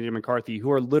Nix and JJ McCarthy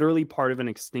who are literally part of an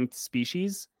extinct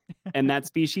species, and that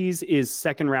species is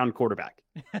second-round quarterback.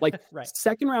 Like,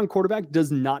 second-round quarterback does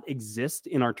not exist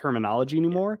in our terminology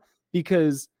anymore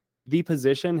because the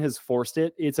position has forced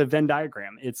it. It's a Venn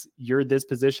diagram. It's you're this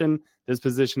position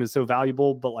is so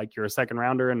valuable, but like you're a second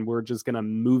rounder, and we're just going to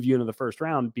move you into the first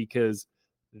round because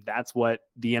that's what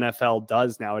the NFL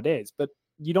does nowadays. But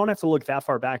you don't have to look that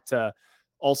far back to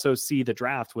also see the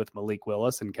draft with Malik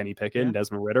Willis and Kenny Pickett and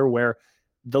Desmond Ridder, where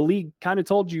the league kind of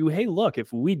told you, hey, look,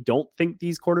 if we don't think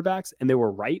these quarterbacks, and they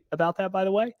were right about that, by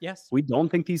the way, we don't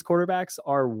think these quarterbacks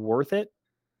are worth it,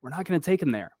 we're not going to take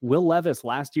them there. Will Levis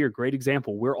last year, great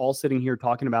example. We're all sitting here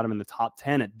talking about him in the top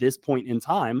 10 at this point in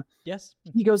time. Yes.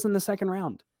 He goes in the second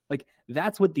round. Like,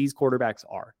 that's what these quarterbacks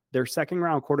are. They're second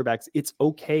round quarterbacks. It's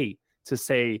okay to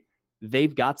say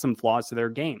they've got some flaws to their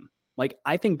game. Like,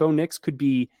 I think Bo Nix could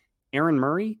be Aaron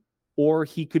Murray, or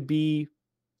he could be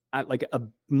like a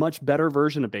much better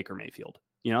version of Baker Mayfield.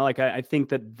 I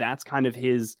think that's kind of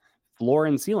his floor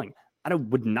and ceiling. I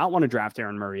would not want to draft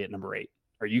Aaron Murray at number 8.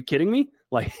 Are you kidding me?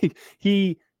 Like,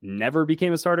 he never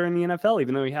became a starter in the NFL,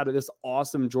 even though he had this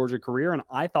awesome Georgia career. And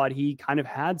I thought he kind of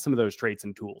had some of those traits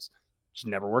and tools. Just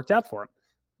never worked out for him.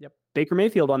 Yep. Baker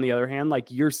Mayfield, on the other hand, like,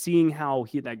 you're seeing how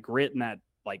that grit and that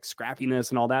like scrappiness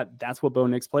and all that, that's what Bo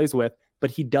Nix plays with.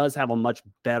 But he does have a much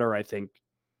better, I think,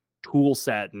 tool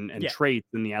set and traits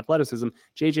than the athleticism.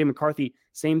 JJ McCarthy,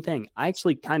 same thing. I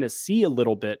actually kind of see a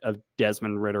little bit of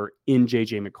Desmond Ridder in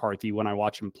JJ McCarthy when I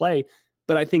watch him play.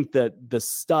 But I think that the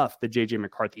stuff that JJ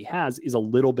McCarthy has is a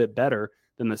little bit better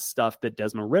than the stuff that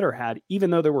Desmond Ridder had, even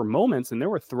though there were moments and there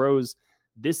were throws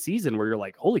this season where you're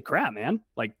like, holy crap, man.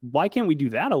 Like, why can't we do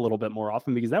that a little bit more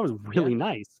often? Because that was really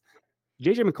nice.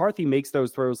 JJ McCarthy makes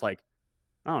those throws like,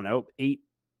 I don't know,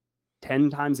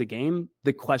 8-10 times a game.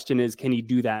 The question is, can he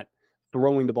do that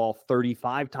throwing the ball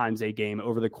 35 times a game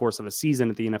over the course of a season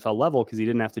at the NFL level? Because he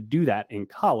didn't have to do that in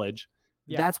college.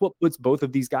 That's what puts both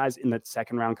of these guys in that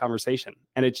second round conversation.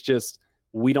 And it's just,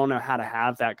 we don't know how to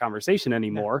have that conversation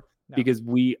anymore because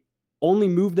we only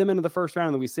move them into the first round,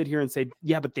 and then we sit here and say,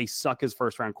 yeah, but they suck as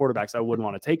first round quarterbacks. I wouldn't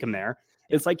want to take them there.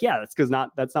 It's like, yeah, that's because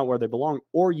that's not where they belong.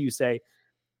 Or you say,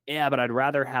 yeah, but I'd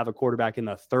rather have a quarterback in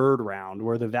the third round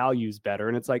where the value's better.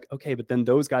 And it's like, okay, but then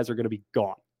those guys are going to be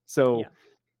gone. So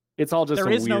it's all just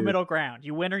there is no middle ground.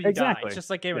 You win or you die. It's just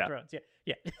like Game of Thrones.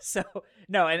 Yeah. So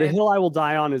no, and the hill I will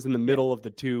die on is in the middle of the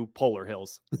two polar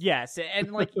hills. Yes,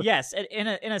 and like in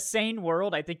a sane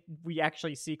world, I think we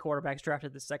actually see quarterbacks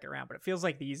drafted the second round. But it feels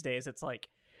like these days it's like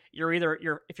you're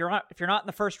if you're not in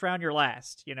the first round, you're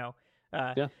last.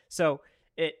 So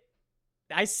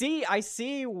I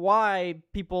see why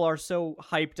people are so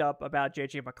hyped up about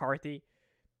JJ McCarthy.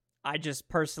 I just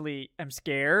personally am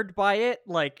scared by it.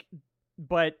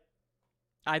 But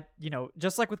I,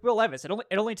 just like with Will Levis, it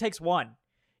only takes one.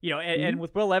 And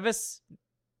with Will Levis,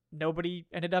 nobody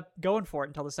ended up going for it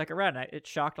until the second round. It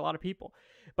shocked a lot of people,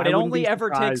 but it only ever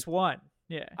takes one.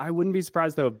 Yeah. I wouldn't be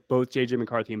surprised though if both JJ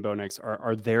McCarthy and Bo Nix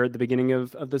are there at the beginning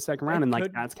of the second round. And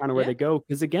that's kind of where they go.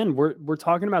 Because again, we're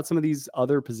talking about some of these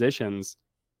other positions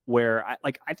where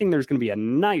I think there's going to be a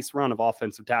nice run of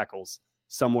offensive tackles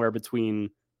somewhere between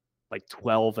like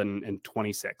 12 and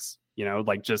 26.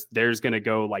 There's going to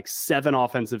go like 7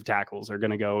 offensive tackles are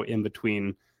going to go in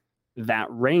between that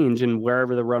range, and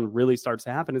wherever the run really starts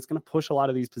to happen, it's going to push a lot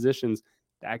of these positions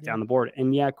back down the board.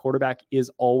 And quarterback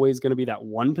is always going to be that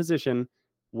one position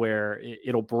where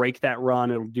it'll break that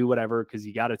run. It'll do whatever, because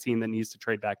you got a team that needs to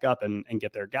trade back up and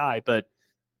get their guy. But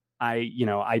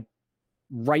I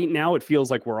right now it feels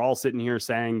like we're all sitting here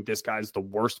saying this guy's the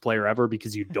worst player ever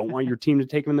because you don't want your team to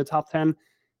take him in the top 10,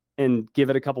 and give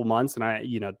it a couple months.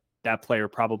 And that player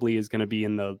probably is going to be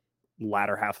in the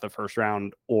latter half of the first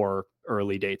round or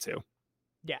early day 2.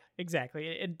 Yeah,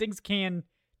 exactly. And things can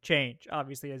change,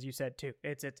 obviously, as you said too.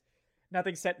 It's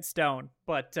nothing set in stone,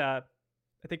 but I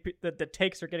think the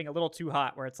takes are getting a little too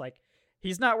hot, where it's like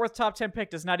he's not worth top 10 pick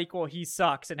does not equal he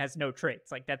sucks and has no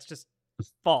traits. Like, that's just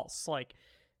false. Like,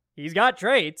 he's got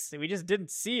traits, we just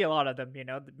didn't see a lot of them.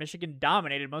 Michigan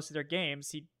dominated most of their games.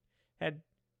 He had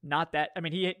not that. I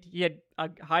mean, he had a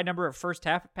high number of first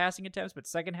half passing attempts, but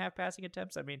second half passing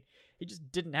attempts, I mean, he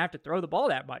just didn't have to throw the ball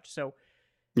that much. So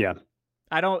yeah,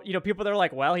 I don't, people that are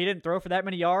like, well, he didn't throw for that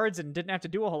many yards and didn't have to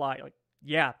do a whole lot. Like,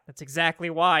 yeah, that's exactly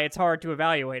why it's hard to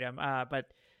evaluate him. But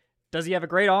does he have a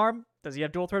great arm? Does he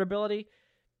have dual threat ability?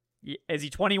 Is he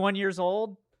 21 years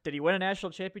old? Did he win a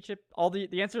national championship? All the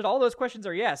answers to all those questions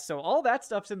are yes. So all that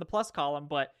stuff's in the plus column,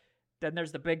 but then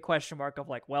there's the big question mark of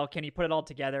like, well, can he put it all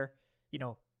together?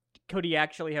 Could he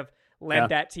actually have led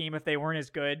that team if they weren't as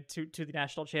good to the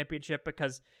national championship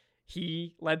because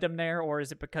he led them there, or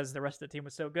is it because the rest of the team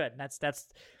was so good? And that's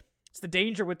it's the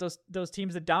danger with those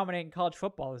teams that dominate in college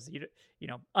football is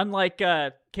unlike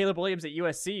Caleb Williams at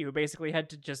USC, who basically had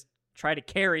to just try to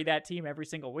carry that team every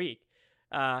single week.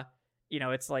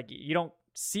 It's like you don't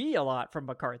see a lot from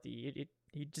McCarthy.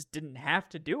 He just didn't have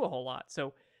to do a whole lot.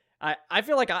 So I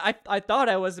feel like I thought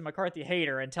I was a McCarthy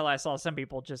hater until I saw some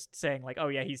people just saying like, oh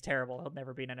yeah, he's terrible, he'll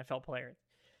never be an NFL player.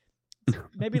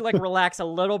 Maybe like relax a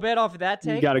little bit off of that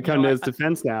take. You got to come to his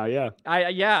defense now. Yeah.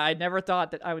 I never thought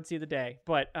that I would see the day,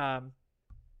 but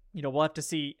we'll have to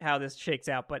see how this shakes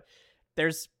out. But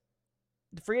the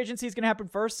free agency is going to happen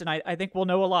first, and I think we'll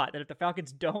know a lot. That if the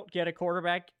Falcons don't get a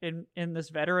quarterback in this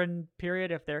veteran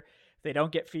period, if they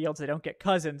don't get Fields, they don't get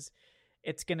Cousins,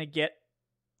 it's going to get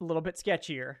a little bit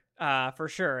sketchier for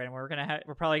sure. And we're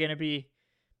probably going to be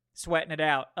sweating it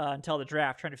out until the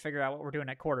draft, trying to figure out what we're doing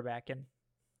at quarterback. And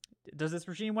does this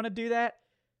regime want to do that?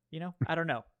 I don't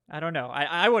know.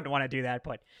 I wouldn't want to do that,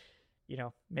 but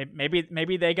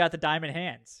maybe they got the diamond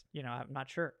hands. I'm not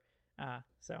sure.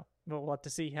 So we'll have to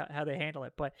see how they handle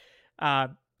it. But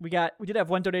we did have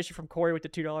one donation from Corey with the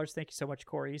 $2. Thank you so much,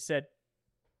 Corey. He said,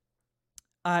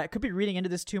 I could be reading into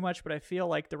this too much, but I feel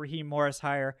like the Raheem Morris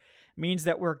hire means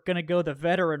that we're going to go the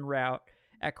veteran route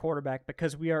at quarterback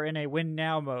because we are in a win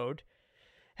now mode.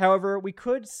 However, we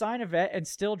could sign a vet and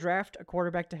still draft a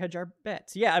quarterback to hedge our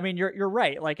bets. Yeah, I mean, you're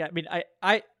right. Like, I mean,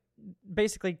 I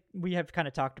basically, we have kind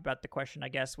of talked about the question, I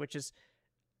guess, which is,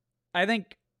 I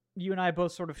think you and I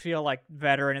both sort of feel like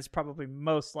veteran is probably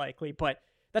most likely, but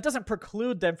that doesn't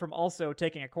preclude them from also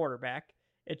taking a quarterback.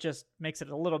 It just makes it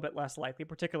a little bit less likely,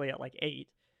 particularly at like 8.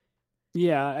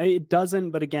 Yeah, it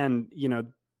doesn't. But again,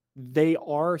 they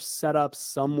are set up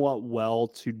somewhat well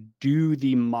to do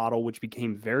the model, which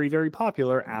became very, very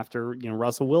popular after,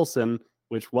 Russell Wilson,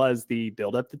 which was the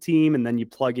build up the team. And then you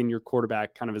plug in your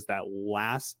quarterback kind of as that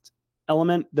last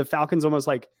element. The Falcons almost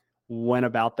like went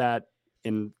about that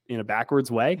in a backwards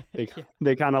way.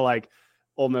 They kind of like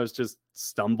almost just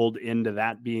stumbled into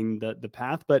that being the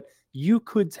path. But you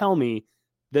could tell me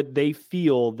that they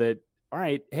feel that, all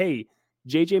right, hey,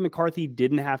 JJ McCarthy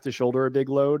didn't have to shoulder a big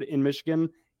load in Michigan.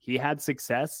 He had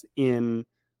success in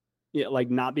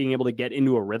not being able to get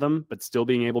into a rhythm, but still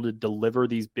being able to deliver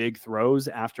these big throws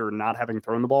after not having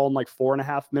thrown the ball in like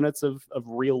 4.5 minutes of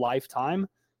real life time.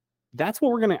 That's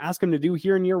what we're going to ask him to do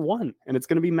here in year 1. And it's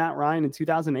going to be Matt Ryan in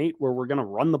 2008, where we're going to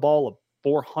run the ball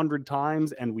 400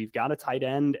 times and we've got a tight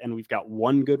end and we've got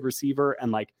one good receiver.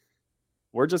 And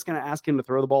we're just going to ask him to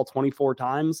throw the ball 24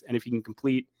 times. And if he can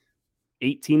complete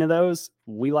 18 of those,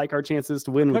 we like our chances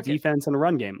to win with defense and a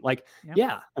run game.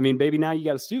 Yeah, I mean, baby, now you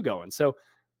got a stew going. So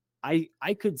I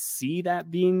could see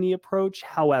that being the approach.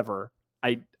 However,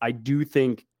 I do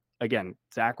think, again,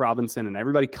 Zach Robinson and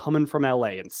everybody coming from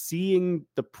LA and seeing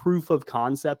the proof of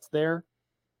concept there,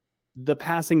 the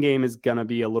passing game is going to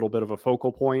be a little bit of a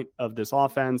focal point of this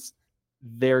offense.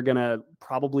 They're going to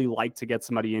probably like to get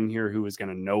somebody in here who is going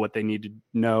to know what they need to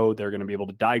know. They're going to be able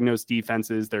to diagnose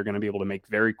defenses. They're going to be able to make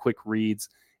very quick reads.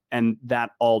 And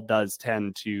that all does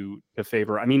tend to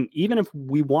favor. I mean, even if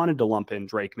we wanted to lump in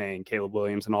Drake May and Caleb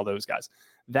Williams and all those guys,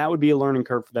 that would be a learning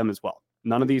curve for them as well.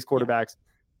 None of these quarterbacks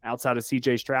outside of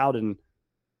CJ Stroud. And,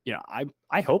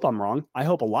 I hope I'm wrong. I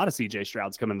hope a lot of CJ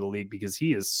Stroud's come into the league because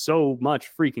he is so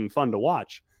much freaking fun to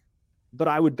watch. But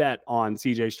I would bet on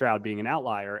CJ Stroud being an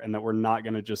outlier and that we're not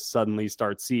going to just suddenly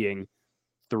start seeing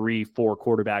 3-4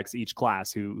 quarterbacks each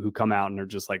class who come out and are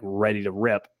just like ready to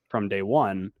rip from day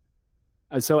one.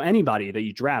 So anybody that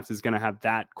you draft is going to have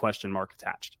that question mark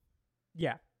attached.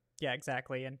 Yeah,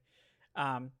 exactly. And,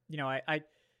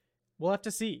 we'll have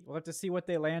to see. We'll have to see what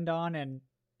they land on. And,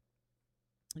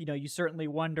 you certainly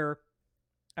wonder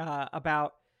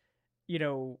about,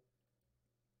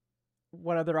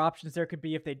 what other options there could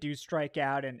be if they do strike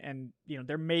out. And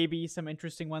there may be some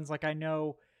interesting ones. Like I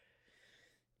know,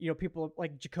 people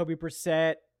like Jacoby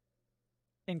Brissett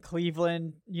in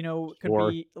Cleveland, could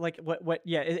be like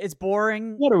it's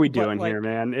boring. What are we doing here,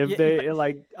 man? If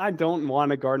I don't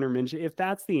want a Gardner Minshew. If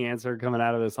that's the answer coming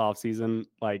out of this offseason,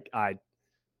 I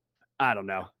don't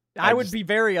know. I would be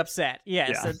very upset. Yes.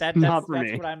 Yeah, So that's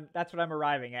what I'm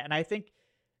arriving at. And I think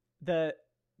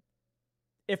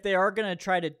if they are going to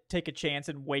try to take a chance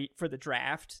and wait for the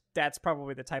draft, that's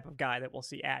probably the type of guy that we'll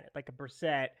see added, like a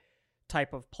Brissett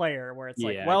type of player where it's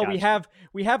we have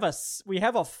a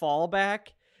fallback,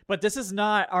 but this is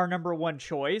not our number one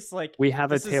choice. Like we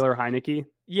have a Taylor Heineke.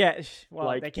 Yeah.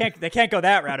 Well, they can't go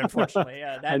that route, unfortunately.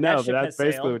 I know, but that's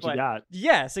basically what you got.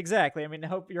 Yes, exactly. I mean,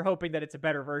 you're hoping that it's a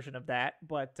better version of that,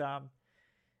 but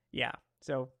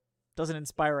so doesn't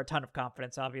inspire a ton of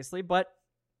confidence, obviously, but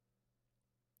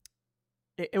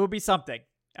it would be something.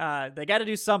 They got to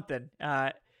do something.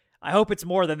 I hope it's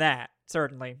more than that,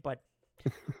 certainly. But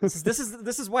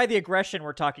this is why the aggression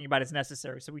we're talking about is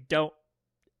necessary, so we don't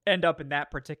end up in that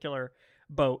particular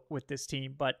boat with this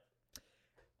team. But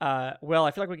I feel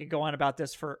like we could go on about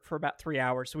this for about 3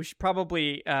 hours, so we should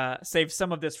probably save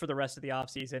some of this for the rest of the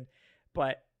offseason.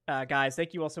 But guys,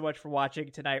 thank you all so much for watching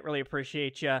tonight. Really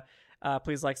appreciate you.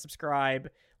 Please like, subscribe,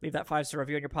 leave that 5-star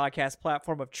review on your podcast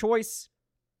platform of choice.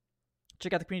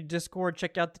 Check out the community Discord,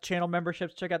 check out the channel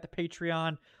memberships, check out the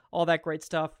Patreon, all that great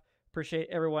stuff. Appreciate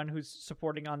everyone who's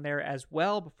supporting on there as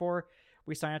well. Before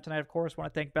we sign out tonight, of course,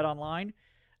 want to thank BetOnline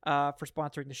for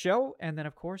sponsoring the show. And then,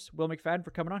 of course, Will McFadden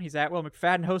for coming on. He's at Will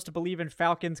McFadden, host of Believe in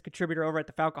Falcons, contributor over at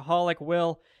the Falcoholic.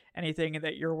 Will, anything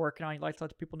that you're working on you'd like to let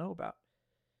the people know about?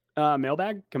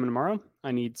 Mailbag coming tomorrow.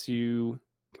 I need to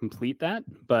complete that,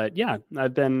 but yeah,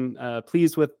 I've been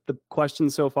pleased with the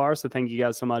questions so far, so thank you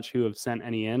guys so much who have sent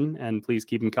any in, and please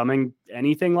keep them coming.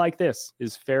 Anything like this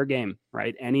is fair game,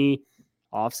 right? Any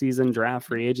off-season draft,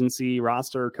 free agency,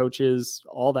 roster, coaches,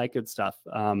 all that good stuff.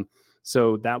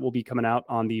 So that will be coming out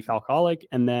on the Falcoholic.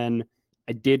 And then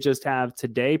I did just have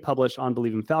today published on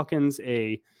Believe in Falcons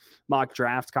a mock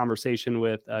draft conversation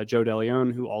with Joe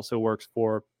DeLeon, who also works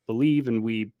for Believe, and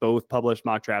we both published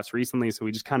mock drafts recently, so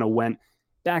we just kind of went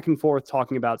back and forth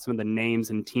talking about some of the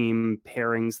names and team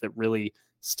pairings that really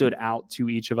stood out to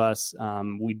each of us.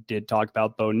 We did talk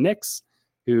about Bo Nix,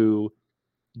 who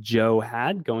Joe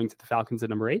had going to the Falcons at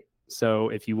number 8. So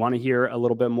if you want to hear a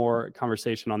little bit more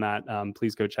conversation on that,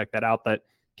 please go check that out. But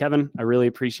Kevin, I really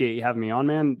appreciate you having me on,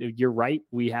 man. You're right.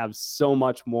 We have so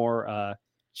much more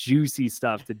juicy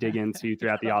stuff to dig into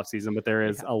throughout the offseason, but there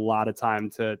is a lot of time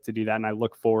to do that. And I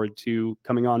look forward to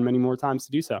coming on many more times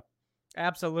to do so.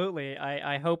 Absolutely.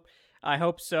 I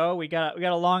hope so. We got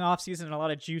a long off season and a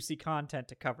lot of juicy content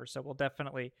to cover. So we'll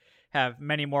definitely have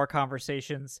many more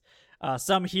conversations,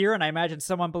 some here, and I imagine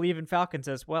some on Believe in Falcons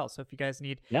as well. So if you guys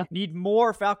need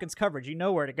more Falcons coverage, you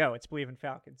know where to go. It's Believe in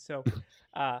Falcons. So,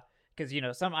 cause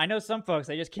I know some folks,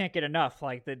 they just can't get enough.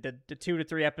 Like the 2 to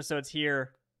 3 episodes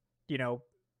here,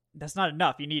 that's not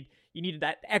enough. You need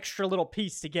that extra little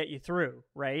piece to get you through,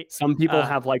 right? Some people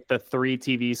have like the 3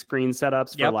 TV screen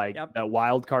setups for that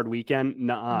wild card weekend.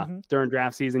 During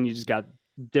draft season, you just got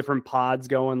different pods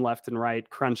going left and right,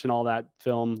 crunching all that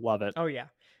film. Love it. Oh yeah.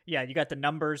 Yeah. You got the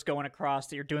numbers going across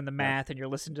that you're doing the math and you're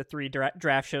listening to 3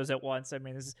 draft shows at once. I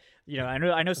mean, this is, I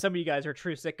know some of you guys are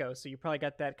true sickos, so you probably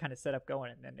got that kind of setup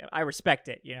going, and I respect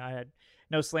it. I had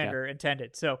no slander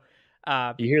intended. So,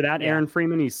 you hear that, Aaron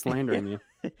Freeman? He's slandering you.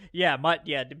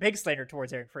 The big slander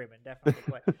towards Aaron Freeman,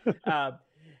 definitely. But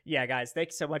guys,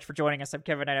 thanks so much for joining us. I'm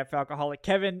Kevin Knight at Falcoholic.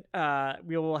 Kevin,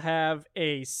 we will have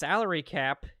a salary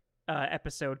cap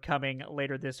episode coming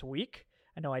later this week.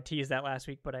 I know I teased that last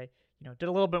week, but I did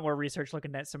a little bit more research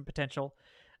looking at some potential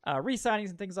re-signings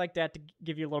and things like that to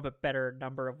give you a little bit better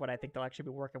number of what I think they'll actually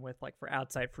be working with, like for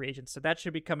outside free agents. So that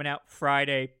should be coming out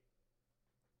Friday.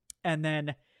 And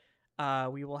then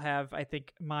we will have, I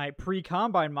think, my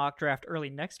pre-combine mock draft early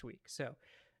next week. So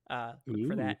look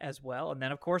for that as well. And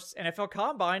then, of course, NFL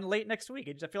Combine late next week.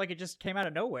 I feel like it just came out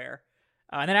of nowhere.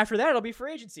 And then after that, it'll be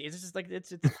free agency. It's just like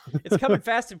it's coming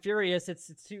fast and furious. It's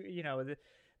the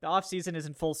off season is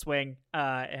in full swing,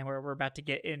 and we're about to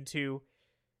get into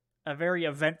a very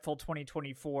eventful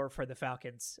 2024 for the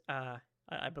Falcons,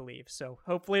 I believe. So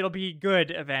hopefully it'll be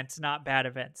good events, not bad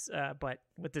events. But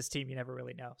with this team, you never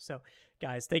really know. So,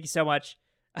 guys, thank you so much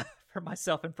for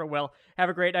myself and for Will. Have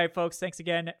a great night, folks. Thanks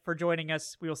again for joining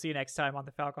us. We will see you next time on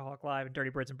the Falcoholic Live and Dirty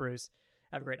Birds and Brews.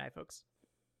 Have a great night, folks.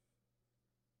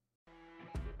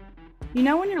 You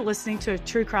know when you're listening to a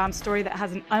true crime story that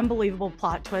has an unbelievable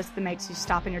plot twist that makes you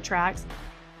stop in your tracks?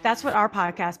 That's what our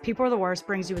podcast, People Are the Worst,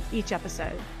 brings you with each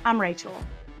episode. I'm Rachel.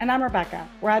 And I'm Rebecca.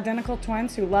 We're identical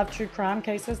twins who love true crime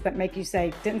cases that make you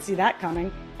say, didn't see that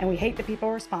coming, and we hate the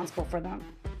people responsible for them.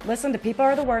 Listen to People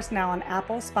Are the Worst now on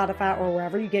Apple, Spotify, or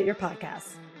wherever you get your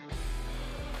podcasts.